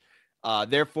stops.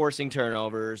 They're forcing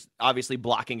turnovers, obviously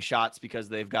blocking shots because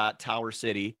they've got Tower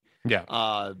City.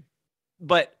 Yeah.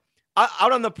 But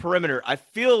out on the perimeter, I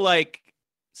feel like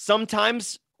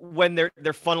sometimes when they're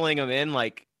funneling them in,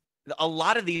 like a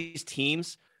lot of these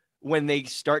teams, when they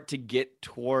start to get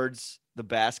towards the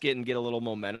basket and get a little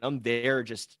momentum, they're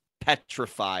just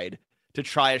petrified to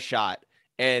try a shot,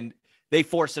 and they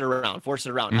force it around.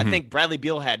 Mm-hmm. I think Bradley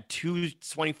Beal had 2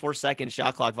 24-second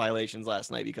shot clock violations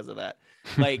last night because of that.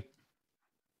 Like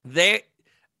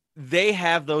they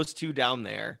have those two down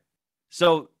there.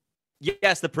 So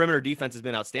yes, the perimeter defense has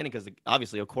been outstanding because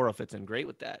obviously Okoro fits in great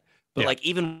with that. But like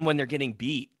even when they're getting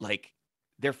beat, like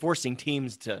they're forcing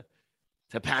teams to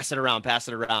pass it around,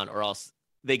 or else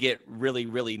they get really,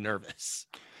 really nervous.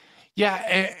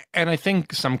 Yeah, and I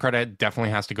think some credit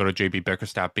definitely has to go to JB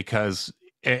Bickerstaff because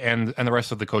and the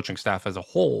rest of the coaching staff as a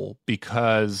whole,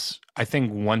 because I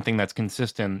think one thing that's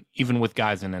consistent, even with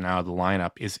guys in and out of the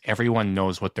lineup, is everyone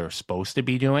knows what they're supposed to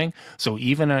be doing. So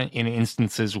even in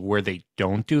instances where they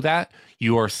don't do that,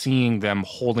 you are seeing them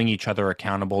holding each other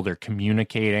accountable. They're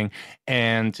communicating,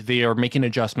 and they are making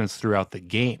adjustments throughout the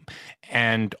game.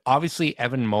 And obviously,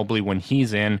 Evan Mobley, when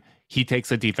he's in, he takes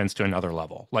the defense to another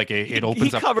level. Like it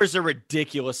opens up. He covers a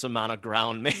ridiculous amount of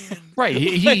ground, man. Right.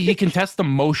 He contests the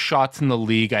most shots in the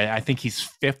league. I think he's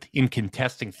 5th in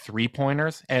contesting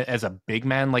 3-pointers as a big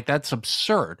man. Like that's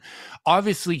absurd.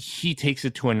 Obviously, he takes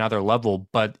it to another level,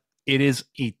 but it is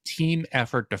a team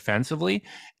effort defensively.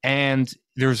 And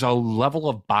there's a level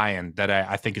of buy-in that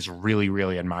I think is really,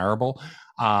 really admirable.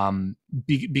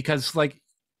 Because like,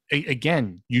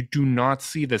 again, you do not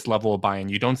see this level of buy-in.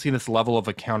 You don't see this level of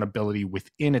accountability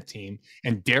within a team,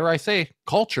 and dare I say,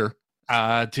 culture.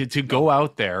 To go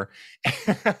out there,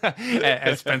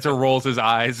 as Spencer rolls his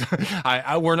eyes,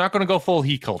 we're not going to go full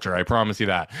Heat culture. I promise you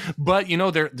that. But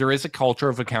there is a culture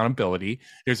of accountability.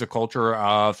 There's a culture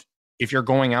of, if you're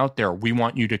going out there, we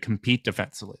want you to compete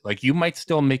defensively. Like you might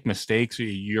still make mistakes.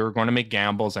 You're going to make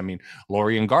gambles. I mean,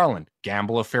 Laurie and Garland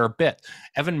gamble a fair bit.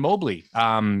 Evan Mobley,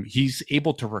 he's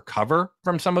able to recover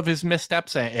from some of his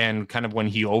missteps and kind of when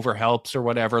he overhelps or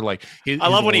whatever. Like I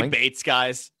love when he baits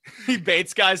guys. He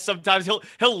baits guys. Sometimes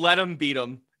he'll let him beat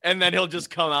him, and then he'll just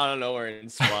come out of nowhere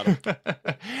and swat him.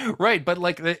 Right, but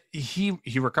like he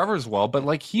recovers well, but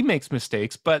like he makes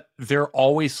mistakes, but they're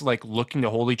always like looking to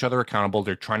hold each other accountable.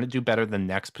 They're trying to do better the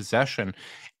next possession,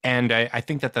 and I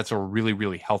think that's a really,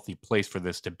 really healthy place for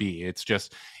this to be. It's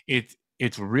just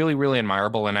it's really, really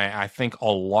admirable, and I think a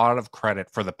lot of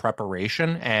credit for the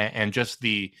preparation and just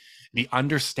the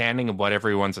understanding of what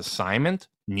everyone's assignment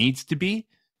needs to be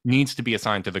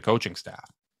assigned to the coaching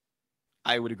staff.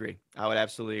 I would agree. I would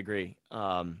absolutely agree.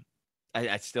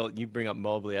 I still, you bring up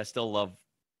Mobley. I still love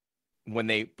when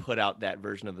they put out that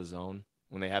version of the zone,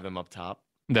 when they have him up top.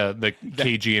 The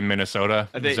KG in Minnesota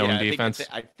zone defense.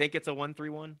 I think it's a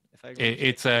 1-3-1.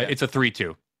 It's a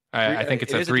 3-2. I think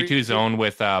it's a 3-2 zone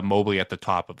with Mobley at the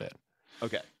top of it.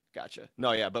 Okay, gotcha.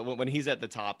 No, yeah, but when he's at the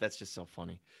top, that's just so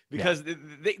funny because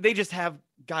they just have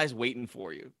guys waiting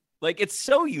for you. Like it's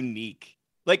so unique.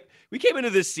 Like we came into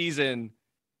this season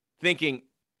thinking,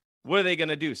 what are they going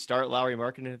to do? Start Lauri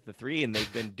Markkanen at the 3, and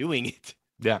they've been doing it.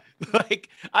 Yeah. Like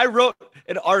I wrote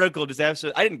an article just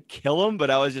after, I didn't kill him, but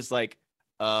I was just like,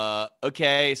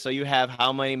 okay, so you have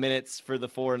how many minutes for the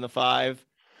 4 and the 5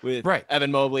 with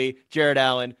Evan Mobley, Jared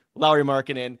Allen, Lauri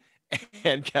Markkanen,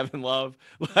 and Kevin Love.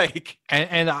 Like,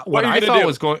 and what I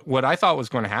thought was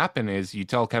going to happen is you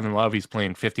tell Kevin Love he's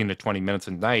playing 15 to 20 minutes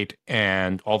a night,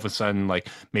 and all of a sudden, like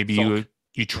maybe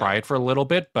you try it for a little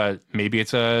bit, but maybe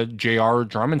it's a JR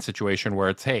Drummond situation where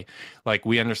it's, hey, like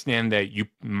we understand that you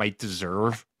might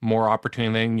deserve more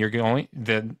opportunity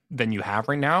than you have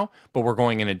right now, but we're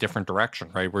going in a different direction,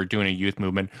 right? We're doing a youth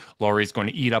movement. Laurie's going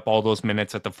to eat up all those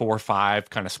minutes at the 4-5,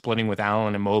 kind of splitting with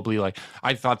Allen and Mobley. Like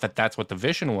I thought that's what the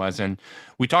vision was. And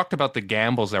we talked about the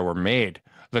gambles that were made.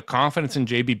 The confidence in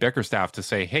JB Bickerstaff to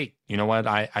say, hey, you know what?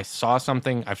 I saw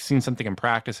something. I've seen something in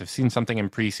practice. I've seen something in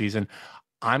preseason.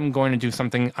 I'm going to do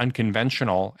something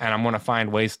unconventional, and I'm going to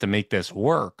find ways to make this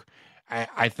work.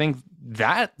 I think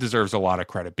that deserves a lot of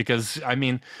credit because, I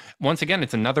mean, once again,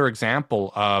 it's another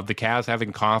example of the Cavs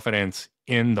having confidence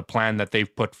in the plan that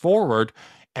they've put forward.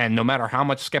 And no matter how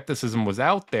much skepticism was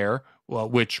out there, well,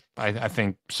 which I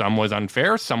think some was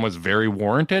unfair, some was very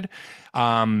warranted,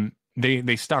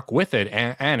 they stuck with it,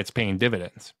 and it's paying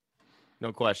dividends.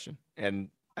 No question. And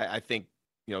I think,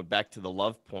 back to the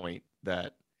Love point,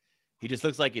 that he just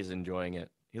looks like he's enjoying it.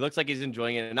 He looks like he's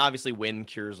enjoying it. And obviously win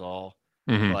cures all,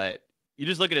 but you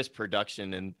just look at his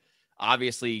production, and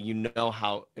obviously,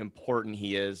 how important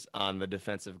he is on the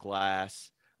defensive glass.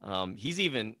 He's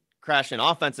even crashing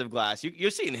offensive glass.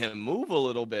 You're seeing him move a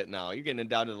little bit now. You're getting it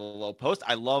down to the low post.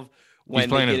 I love when he's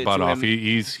playing they his get butt it to off. him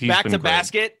He's back been to great.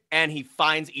 basket, and he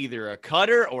finds either a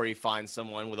cutter or he finds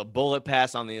someone with a bullet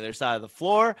pass on the other side of the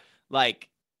floor. Like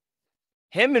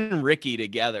him and Ricky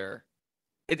together.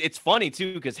 It's funny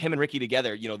too, because him and Ricky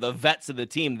together, the vets of the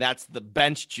team, that's the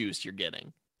bench juice you're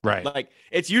getting. Right. Like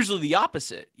it's usually the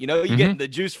opposite. You get the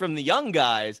juice from the young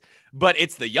guys, but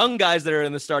it's the young guys that are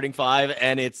in the starting five,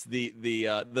 and it's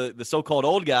the so-called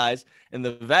old guys and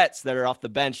the vets that are off the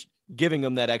bench giving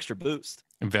them that extra boost.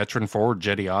 And veteran forward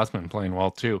Jetty Osman playing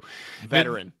well too.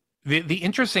 Veteran. The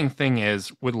interesting thing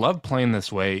is, with Love playing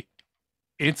this way,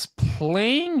 it's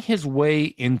playing his way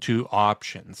into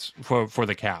options for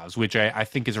the Cavs, which I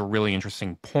think is a really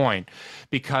interesting point,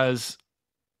 because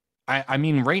I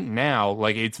mean, right now,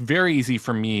 like, it's very easy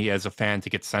for me as a fan to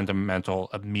get sentimental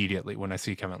immediately when I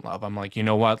see Kevin Love. I'm like, you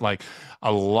know what? Like,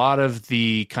 a lot of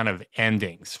the kind of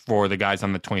endings for the guys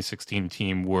on the 2016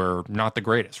 team were not the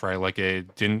greatest, right? Like,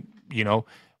 it didn't,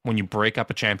 when you break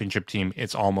up a championship team,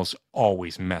 it's almost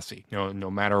always messy. No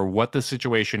matter what the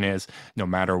situation is, no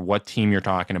matter what team you're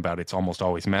talking about, it's almost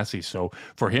always messy. So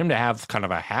for him to have kind of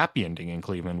a happy ending in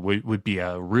Cleveland would be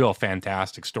a real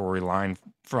fantastic storyline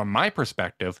from my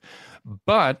perspective.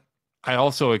 But I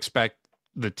also expect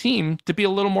the team to be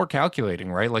a little more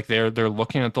calculating, right? Like they're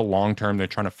looking at the long term. They're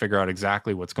trying to figure out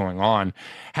exactly what's going on.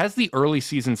 Has the early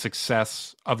season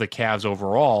success of the Cavs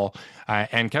overall,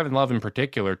 and Kevin Love in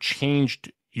particular,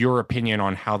 changed your opinion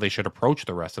on how they should approach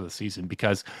the rest of the season?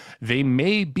 Because they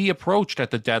may be approached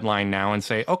at the deadline now and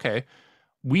say, okay,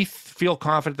 we feel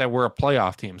confident that we're a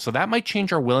playoff team. So that might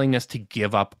change our willingness to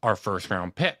give up our first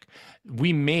round pick.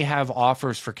 We may have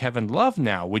offers for Kevin Love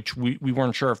now, which we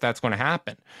weren't sure if that's going to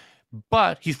happen.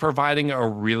 But he's providing a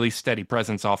really steady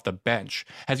presence off the bench.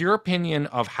 Has your opinion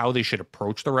of how they should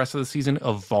approach the rest of the season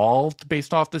evolved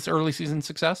based off this early season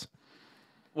success?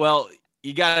 Well,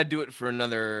 you got to do it for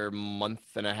another month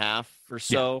and a half or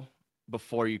so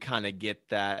before you kind of get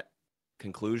that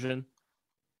conclusion.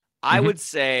 I would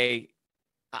say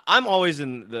I'm always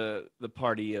in the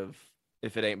party of,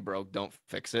 if it ain't broke, don't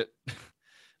fix it.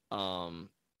 I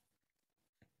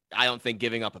don't think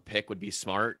giving up a pick would be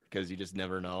smart, because you just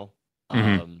never know.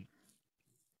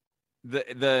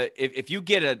 If you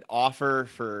get an offer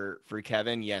for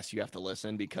Kevin, yes, you have to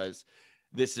listen, because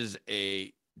this is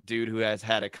a dude who has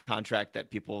had a contract that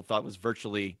people thought was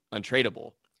virtually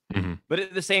untradeable. But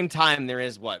at the same time, there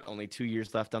is only 2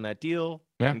 years left on that deal,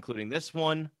 including this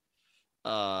one.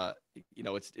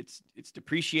 It's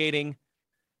depreciating.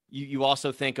 You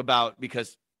also think about,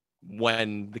 because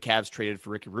when the Cavs traded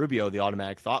for Ricky Rubio, the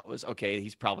automatic thought was, okay,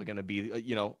 he's probably going to be,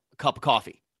 a cup of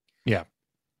coffee. Yeah.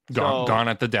 Gone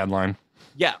at the deadline.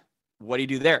 Yeah. What do you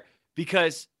do there?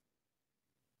 Because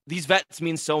these vets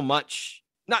mean so much,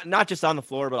 not just on the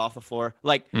floor, but off the floor.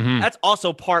 Like, that's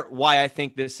also part why I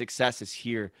think this success is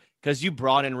here, because you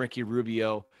brought in Ricky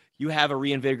Rubio. You have a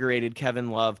reinvigorated Kevin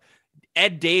Love.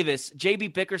 Ed Davis,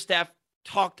 JB Bickerstaff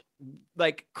talked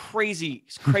like crazy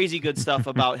good stuff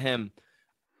about him,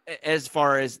 as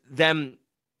far as them,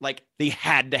 like, they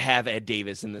had to have Ed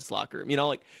Davis in this locker room.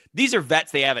 Like, these are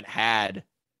vets they haven't had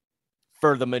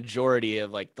for the majority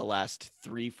of like the last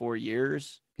 3-4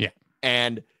 years. Yeah.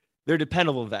 And they're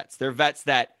dependable vets. They're vets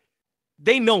that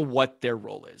they know what their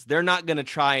role is. They're not going to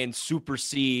try and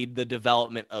supersede the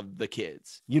development of the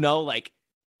kids. Like,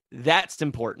 that's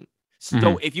important.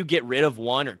 So if you get rid of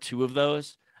one or two of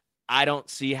those, I don't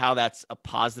see how that's a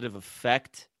positive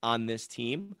effect on this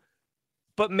team.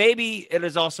 But maybe it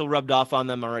has also rubbed off on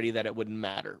them already that it wouldn't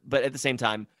matter. But at the same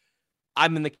time,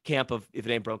 I'm in the camp of, if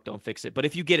it ain't broke, don't fix it. But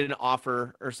if you get an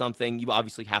offer or something, you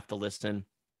obviously have to listen.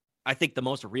 I think the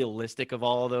most realistic of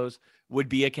all of those would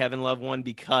be a Kevin Love one,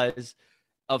 because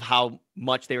of how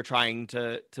much they were trying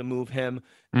to move him,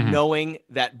 knowing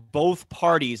that both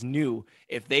parties knew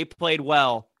if they played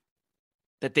well,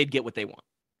 that they'd get what they want.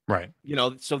 Right.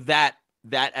 So that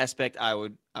aspect, I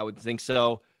would think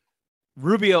so.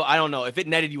 Rubio, I don't know. If it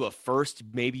netted you a first,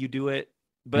 maybe you do it.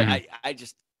 But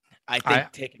I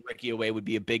think taking Ricky away would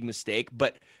be a big mistake.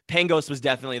 But Pangos was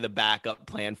definitely the backup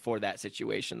plan for that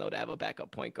situation, though, to have a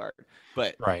backup point guard.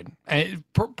 But right.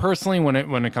 Personally,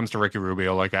 when it comes to Ricky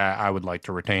Rubio, like, I would like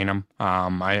to retain him.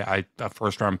 A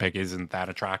first round pick isn't that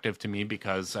attractive to me,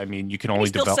 because I mean, you can only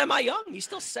develop semi-young. He's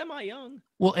still semi-young.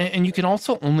 Well, and you can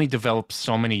also only develop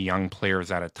so many young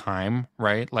players at a time,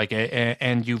 right? Like,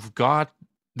 and you've got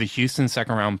the Houston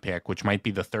second round pick, which might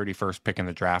be the 31st pick in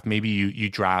the draft. Maybe you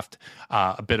draft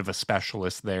a bit of a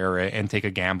specialist there and take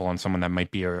a gamble on someone that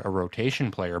might be a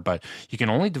rotation player, but you can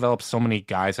only develop so many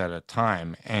guys at a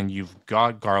time. And you've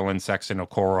got Garland, Sexton,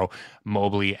 Okoro,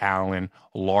 Mobley, Allen,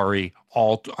 Laurie,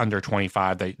 all under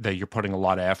 25 that you're putting a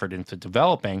lot of effort into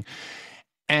developing.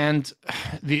 And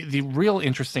the real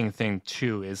interesting thing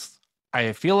too is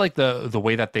I feel like the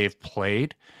way that they've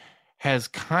played has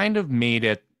kind of made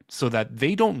it so that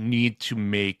they don't need to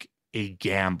make a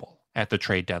gamble at the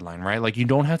trade deadline, right? Like you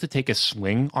don't have to take a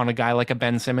swing on a guy like a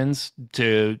Ben Simmons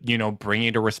to, bring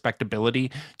you to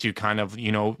respectability, to kind of,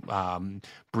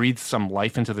 breathe some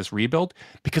life into this rebuild,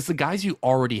 because the guys you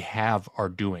already have are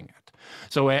doing it.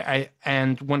 So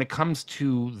and when it comes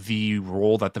to the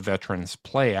role that the veterans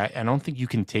play, I don't think you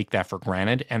can take that for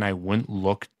granted. And I wouldn't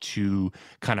look to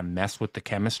kind of mess with the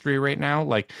chemistry right now.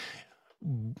 Like,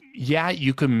 yeah,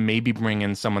 you could maybe bring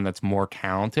in someone that's more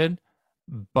talented,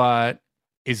 but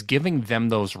is giving them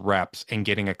those reps and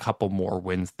getting a couple more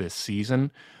wins this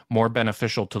season more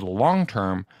beneficial to the long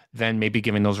term than maybe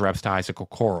giving those reps to Isaac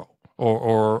Okoro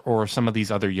or some of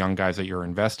these other young guys that you're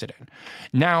invested in?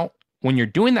 Now, when you're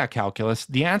doing that calculus,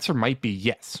 the answer might be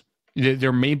yes.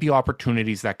 There may be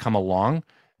opportunities that come along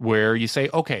where you say,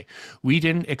 okay, we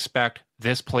didn't expect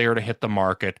this player to hit the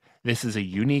market. This is a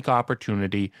unique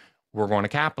opportunity. We're going to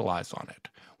capitalize on it.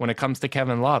 When it comes to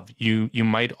Kevin Love, you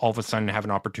might all of a sudden have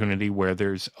an opportunity where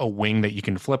there's a wing that you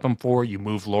can flip him for. You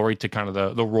move Laurie to kind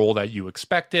of the role that you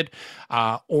expected,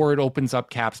 or it opens up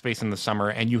cap space in the summer,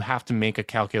 and you have to make a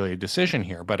calculated decision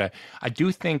here. But I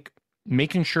do think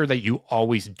making sure that you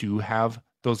always do have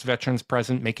those veterans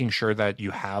present, making sure that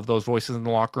you have those voices in the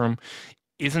locker room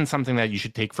isn't something that you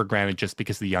should take for granted just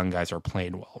because the young guys are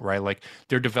playing well, right? Like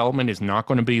their development is not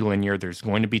going to be linear. There's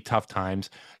going to be tough times.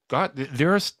 God,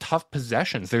 there's tough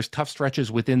possessions. There's tough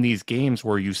stretches within these games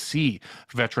where you see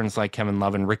veterans like Kevin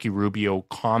Love and Ricky Rubio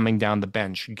calming down the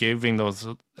bench, giving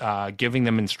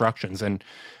them instructions. And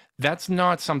that's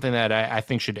not something that I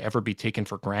think should ever be taken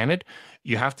for granted.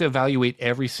 You have to evaluate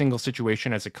every single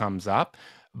situation as it comes up.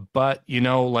 But,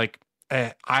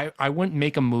 I wouldn't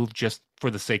make a move just for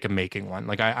the sake of making one.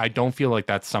 Like, I don't feel like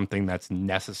that's something that's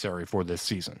necessary for this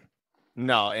season.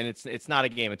 No, and it's not a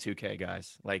game of 2K,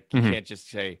 guys. Like, you can't just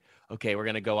say, okay, we're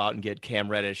going to go out and get Cam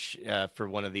Reddish for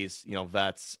one of these,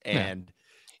 vets. And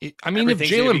I mean, if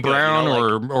Jaylen Brown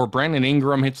or Brandon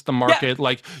Ingram hits the market,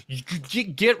 you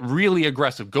get really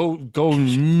aggressive, go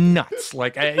nuts.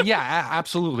 Like,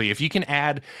 absolutely. If you can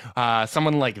add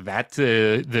someone like that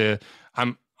to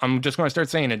I'm just going to start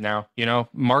saying it now.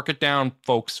 Mark it down,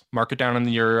 folks. Mark it down in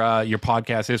your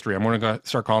podcast history. I'm going to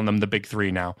start calling them the big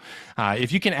three now.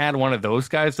 If you can add one of those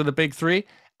guys to the big three,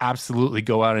 absolutely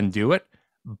go out and do it.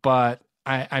 But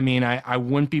I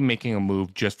wouldn't be making a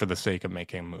move just for the sake of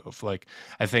making a move. Like,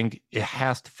 I think it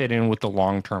has to fit in with the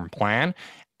long-term plan,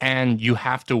 and you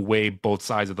have to weigh both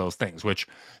sides of those things, which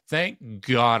thank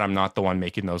God I'm not the one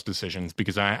making those decisions,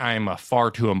 because I am a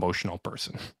far too emotional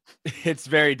person. It's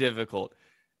very difficult.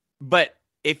 But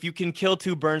if you can kill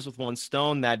two birds with one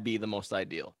stone, that'd be the most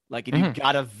ideal. Like, if you've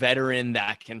got a veteran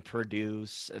that can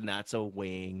produce, and that's a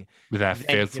wing that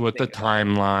fits with the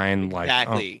timeline.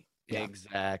 Exactly.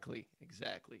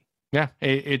 Yeah,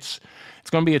 it's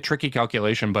going to be a tricky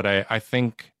calculation, but I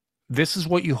think this is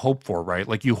what you hope for, right?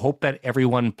 Like, you hope that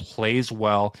everyone plays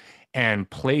well and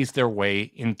plays their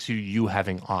way into you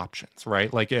having options,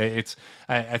 right? Like,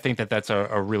 I think that's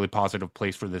a really positive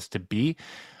place for this to be.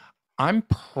 I'm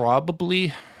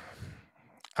probably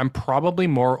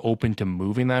more open to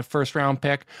moving that first round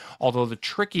pick. Although the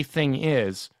tricky thing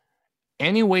is,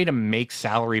 any way to make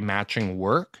salary matching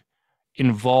work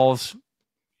involves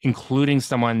including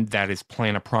someone that is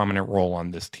playing a prominent role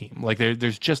on this team. Like,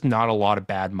 there's just not a lot of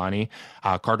bad money.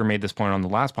 Carter made this point on the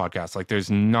last podcast. Like, there's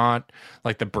not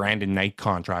like the Brandon Knight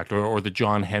contract or the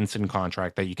John Henson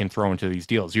contract that you can throw into these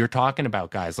deals. You're talking about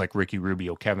guys like Ricky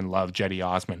Rubio, Kevin Love, Jetty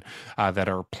Osman that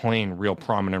are playing real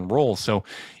prominent roles. So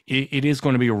it is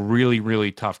going to be a really,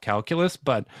 really tough calculus,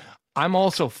 but I'm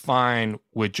also fine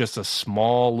with just a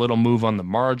small little move on the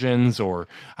margins, or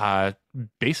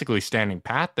basically standing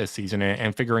pat this season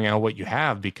and figuring out what you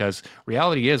have, because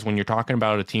reality is, when you're talking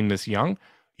about a team this young,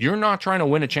 you're not trying to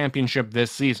win a championship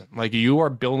this season. Like, you are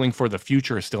building for the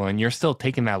future still, and you're still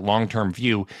taking that long-term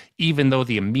view, even though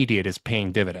the immediate is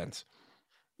paying dividends.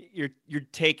 You're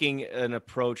taking an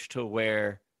approach to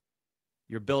where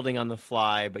you're building on the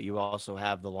fly, but you also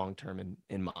have the long-term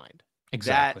in mind.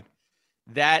 Exactly.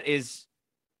 That is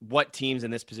what teams in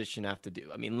this position have to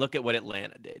do. I mean, look at what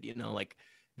Atlanta did. Like,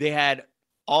 they had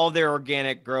all their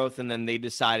organic growth, and then they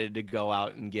decided to go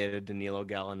out and get a Danilo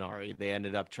Gallinari. They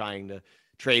ended up trying to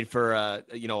trade for a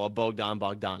Bogdan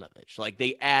Bogdanovic. Like,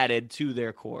 they added to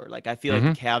their core. Like, I feel like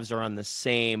the Cavs are on the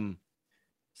same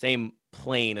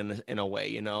plane in a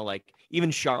way. Like,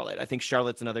 even Charlotte. I think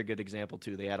Charlotte's another good example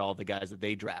too. They had all the guys that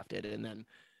they drafted and then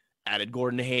added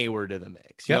Gordon Hayward to the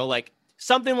mix. Like,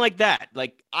 something like that.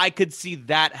 Like, I could see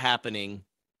that happening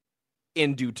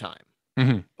in due time.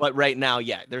 Mm-hmm. But right now,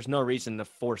 yeah, there's no reason to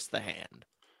force the hand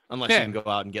unless you can go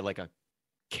out and get like a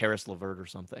Karis LeVert or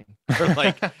something, or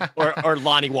like or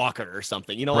Lonnie Walker or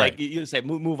something. You know, Right. like you say,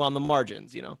 move on the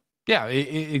margins. You know. Yeah,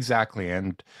 exactly.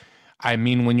 And I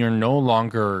mean, when you're no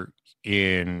longer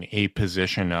in a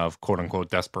position of quote unquote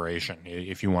desperation,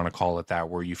 if you want to call it that,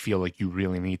 where you feel like you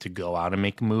really need to go out and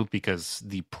make a move because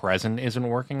the present isn't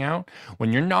working out,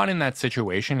 when you're not in that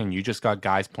situation and you just got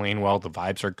guys playing well, the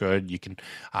vibes are good, you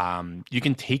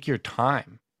can take your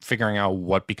time figuring out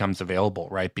what becomes available,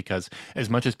 right? Because as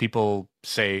much as people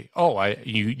say, oh,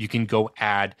 you can go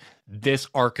add this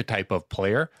archetype of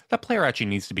player, that player actually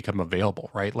needs to become available,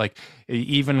 right? Like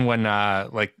even when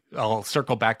like I'll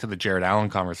circle back to the Jared Allen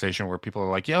conversation where people are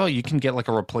like, yo, you can get like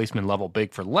a replacement level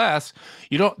big for less.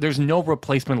 There's no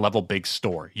replacement level big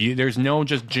store. There's no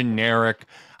just generic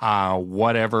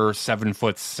whatever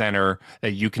 7-foot center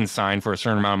that you can sign for a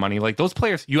certain amount of money. Like those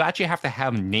players, you actually have to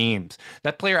have names.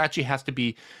 That player actually has to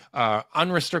be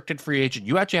unrestricted free agent.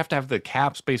 You actually have to have the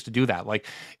cap space to do that. Like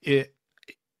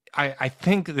I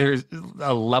think there's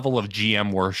a level of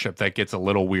GM worship that gets a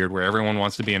little weird where everyone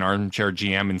wants to be an armchair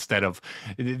GM instead of,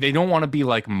 they don't want to be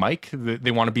like Mike.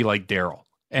 They want to be like Daryl.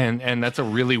 And that's a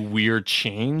really weird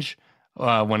change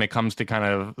when it comes to kind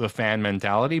of the fan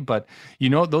mentality. But,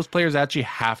 those players actually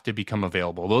have to become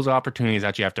available. Those opportunities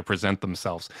actually have to present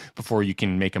themselves before you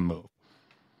can make a move.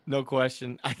 No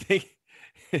question. I think,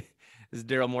 is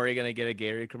Daryl Morey going to get a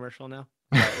Gatorade commercial now?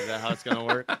 Is that how it's going to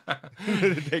work?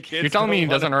 You're telling me he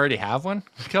doesn't already have one?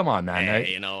 Come on, man.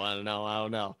 Hey, I don't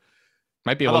know.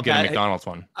 Might be able to get a McDonald's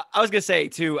one. I was going to say,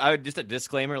 too, just a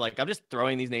disclaimer. Like, I'm just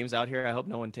throwing these names out here. I hope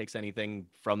no one takes anything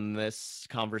from this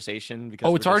conversation.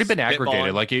 Because it's already been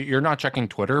aggregated. Like, you're not checking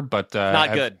Twitter, but...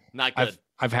 Not good.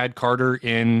 I've had Carter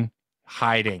in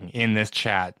hiding in this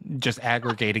chat, just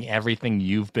aggregating everything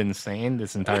you've been saying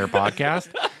this entire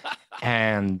podcast.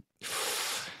 And...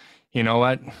 you know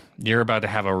what? You're about to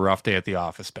have a rough day at the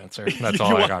office, Spencer. That's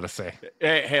all I got to say.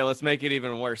 Hey, let's make it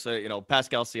even worse.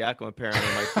 Pascal Siakam apparently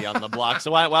might be on the block.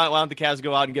 So why don't the Cavs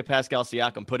go out and get Pascal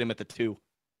Siakam, put him at the 2?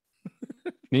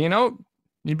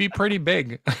 You'd be pretty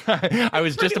big. I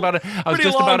was just about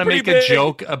to make a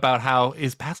joke about how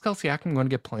is Pascal Siakam going to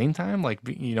get playing time? Like,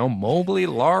 Mobley,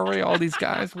 Lowry, all these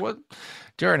guys. What?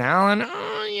 Jared Allen?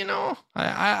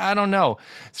 I don't know.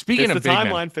 Speaking of big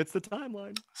men, fits the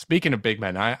timeline. Speaking of big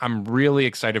men, I'm really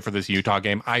excited for this Utah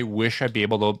game. I wish I'd be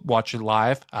able to watch it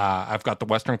live. I've got the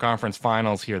Western Conference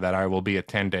Finals here that I will be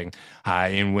attending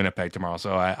in Winnipeg tomorrow,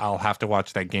 so I'll have to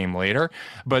watch that game later.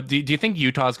 But do you think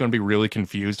Utah is going to be really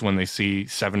confused when they see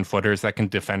 7-footers that can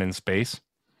defend in space?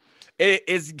 It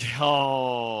is.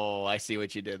 Oh, I see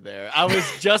what you did there. I was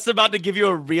just about to give you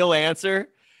a real answer,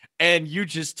 and you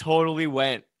just totally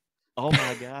went, oh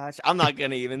my gosh, I'm not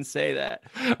going to even say that.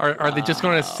 Are they just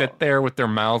going to sit there with their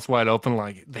mouths wide open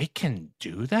like, they can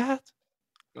do that?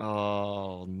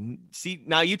 Oh, see,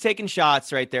 now you taking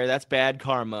shots right there. That's bad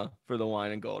karma for the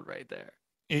wine and gold right there.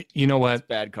 You know what? That's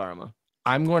bad karma.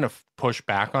 I'm going to push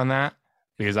back on that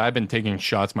because I've been taking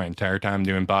shots my entire time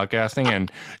doing podcasting.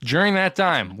 And during that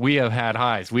time, we have had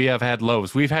highs. We have had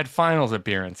lows. We've had finals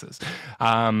appearances.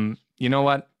 You know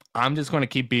what? I'm just going to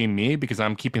keep being me because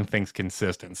I'm keeping things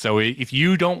consistent. So if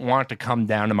you don't want to come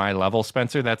down to my level,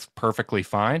 Spencer, that's perfectly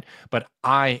fine. But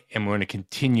I am going to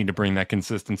continue to bring that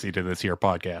consistency to this here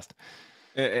podcast.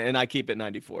 And I keep it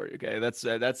 94. Okay, that's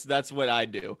what I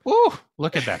do. Ooh,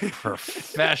 look at that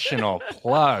professional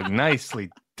plug. Nicely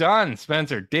done,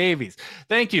 Spencer Davies.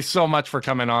 Thank you so much for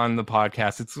coming on the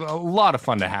podcast. It's a lot of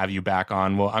fun to have you back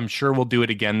on. Well, I'm sure we'll do it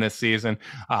again this season.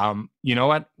 You know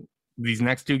what? These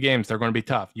next 2 games, they're going to be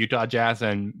tough. Utah Jazz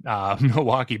and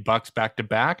Milwaukee Bucks back to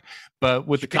back. But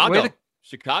with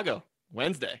Chicago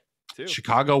Wednesday too.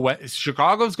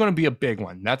 Chicago's going to be a big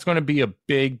one. That's going to be a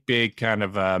big kind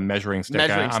of measuring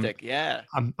stick. Yeah.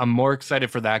 I'm more excited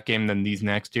for that game than these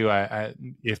next 2.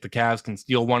 If the Cavs can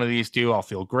steal one of these 2, I'll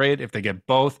feel great. If they get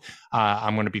both,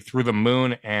 I'm going to be through the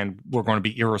moon, and we're going to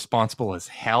be irresponsible as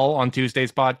hell on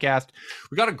Tuesday's podcast.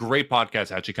 We got a great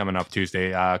podcast actually coming up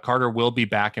Tuesday. Carter will be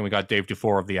back, and we got Dave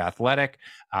Dufour of The Athletic.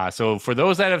 So for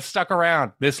those that have stuck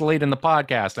around this late in the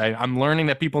podcast, I'm learning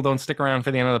that people don't stick around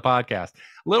for the end of the podcast.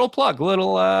 Little plug,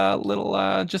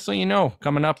 just so you know,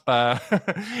 coming up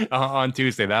on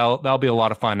Tuesday. That'll be a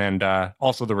lot of fun, and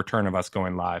also the return of us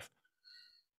going live.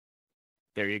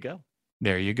 There you go.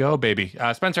 There you go, baby.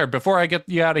 Spencer, before I get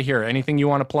you out of here, anything you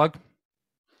want to plug?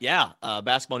 Yeah,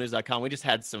 basketballnews.com. We just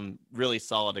had some really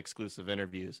solid exclusive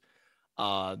interviews.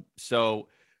 So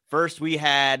first we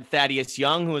had Thaddeus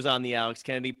Young, who was on the Alex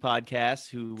Kennedy podcast,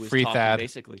 who was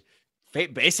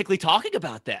basically talking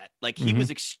about that. Like he was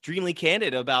extremely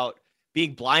candid about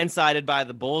being blindsided by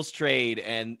the Bulls trade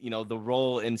and, the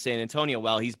role in San Antonio,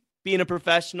 while he's being a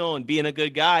professional and being a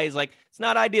good guy, he's like, it's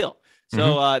not ideal.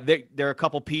 So there are a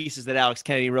couple pieces that Alex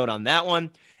Kennedy wrote on that one.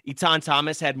 Etan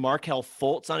Thomas had Markelle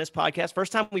Fultz on his podcast.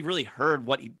 First time we really heard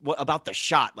what about the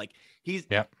shot. Like he's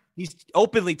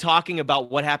openly talking about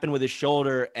what happened with his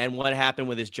shoulder and what happened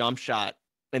with his jump shot.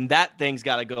 And that thing's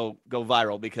got to go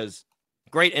viral, because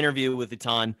great interview with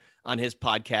Etan on his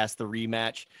podcast, The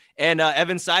Rematch. And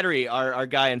Evan Sidery, our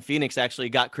guy in Phoenix, actually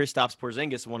got Kristaps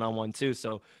Porzingis one-on-one too.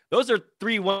 So those are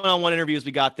 3 one-on-one interviews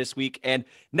we got this week. And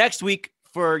next week,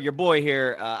 for your boy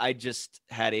here, I just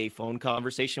had a phone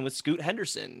conversation with Scoot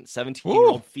Henderson,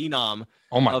 17-year-old phenom.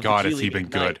 Oh my God, has he been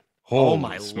good? Oh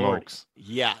my smokes. Lord.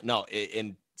 Yeah, no,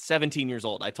 in 17 years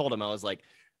old. I told him, I was like,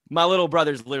 my little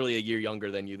brother's literally a year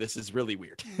younger than you. This is really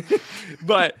weird.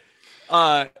 But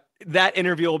that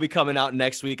interview will be coming out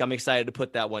next week. I'm excited to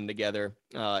put that one together.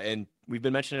 And we've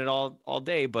been mentioning it all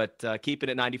day, but keep it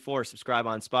at 94. Subscribe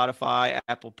on Spotify,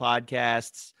 Apple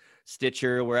Podcasts,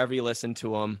 Stitcher, wherever you listen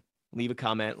to them. Leave a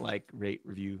comment, like, rate,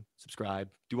 review, subscribe,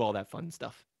 do all that fun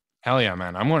stuff. Hell yeah,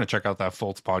 man. I'm going to check out that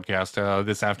Fultz podcast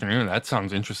this afternoon. That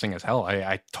sounds interesting as hell.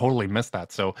 I totally missed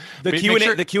that. So the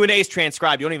Q&A is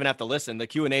transcribed. You don't even have to listen. The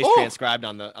Q&A is transcribed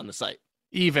on the site.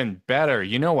 Even better.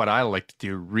 You know what I like to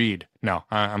do? Read. No,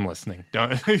 I'm listening.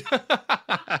 Don't.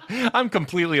 I'm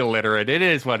completely illiterate. It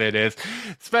is what it is.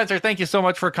 Spencer, thank you so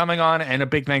much for coming on, and a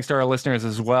big thanks to our listeners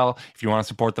as well. If you want to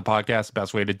support the podcast, the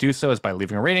best way to do so is by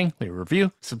leaving a rating, leave a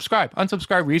review, subscribe,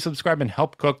 unsubscribe, resubscribe, and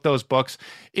help cook those books.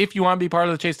 If you want to be part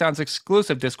of the Chase Down's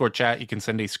exclusive Discord chat, you can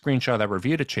send a screenshot of that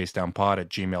review to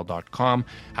chasedownpod@gmail.com.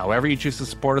 However you choose to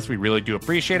support us, we really do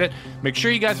appreciate it. Make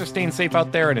sure you guys are staying safe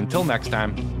out there, and until next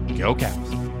time, go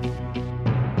Cavs.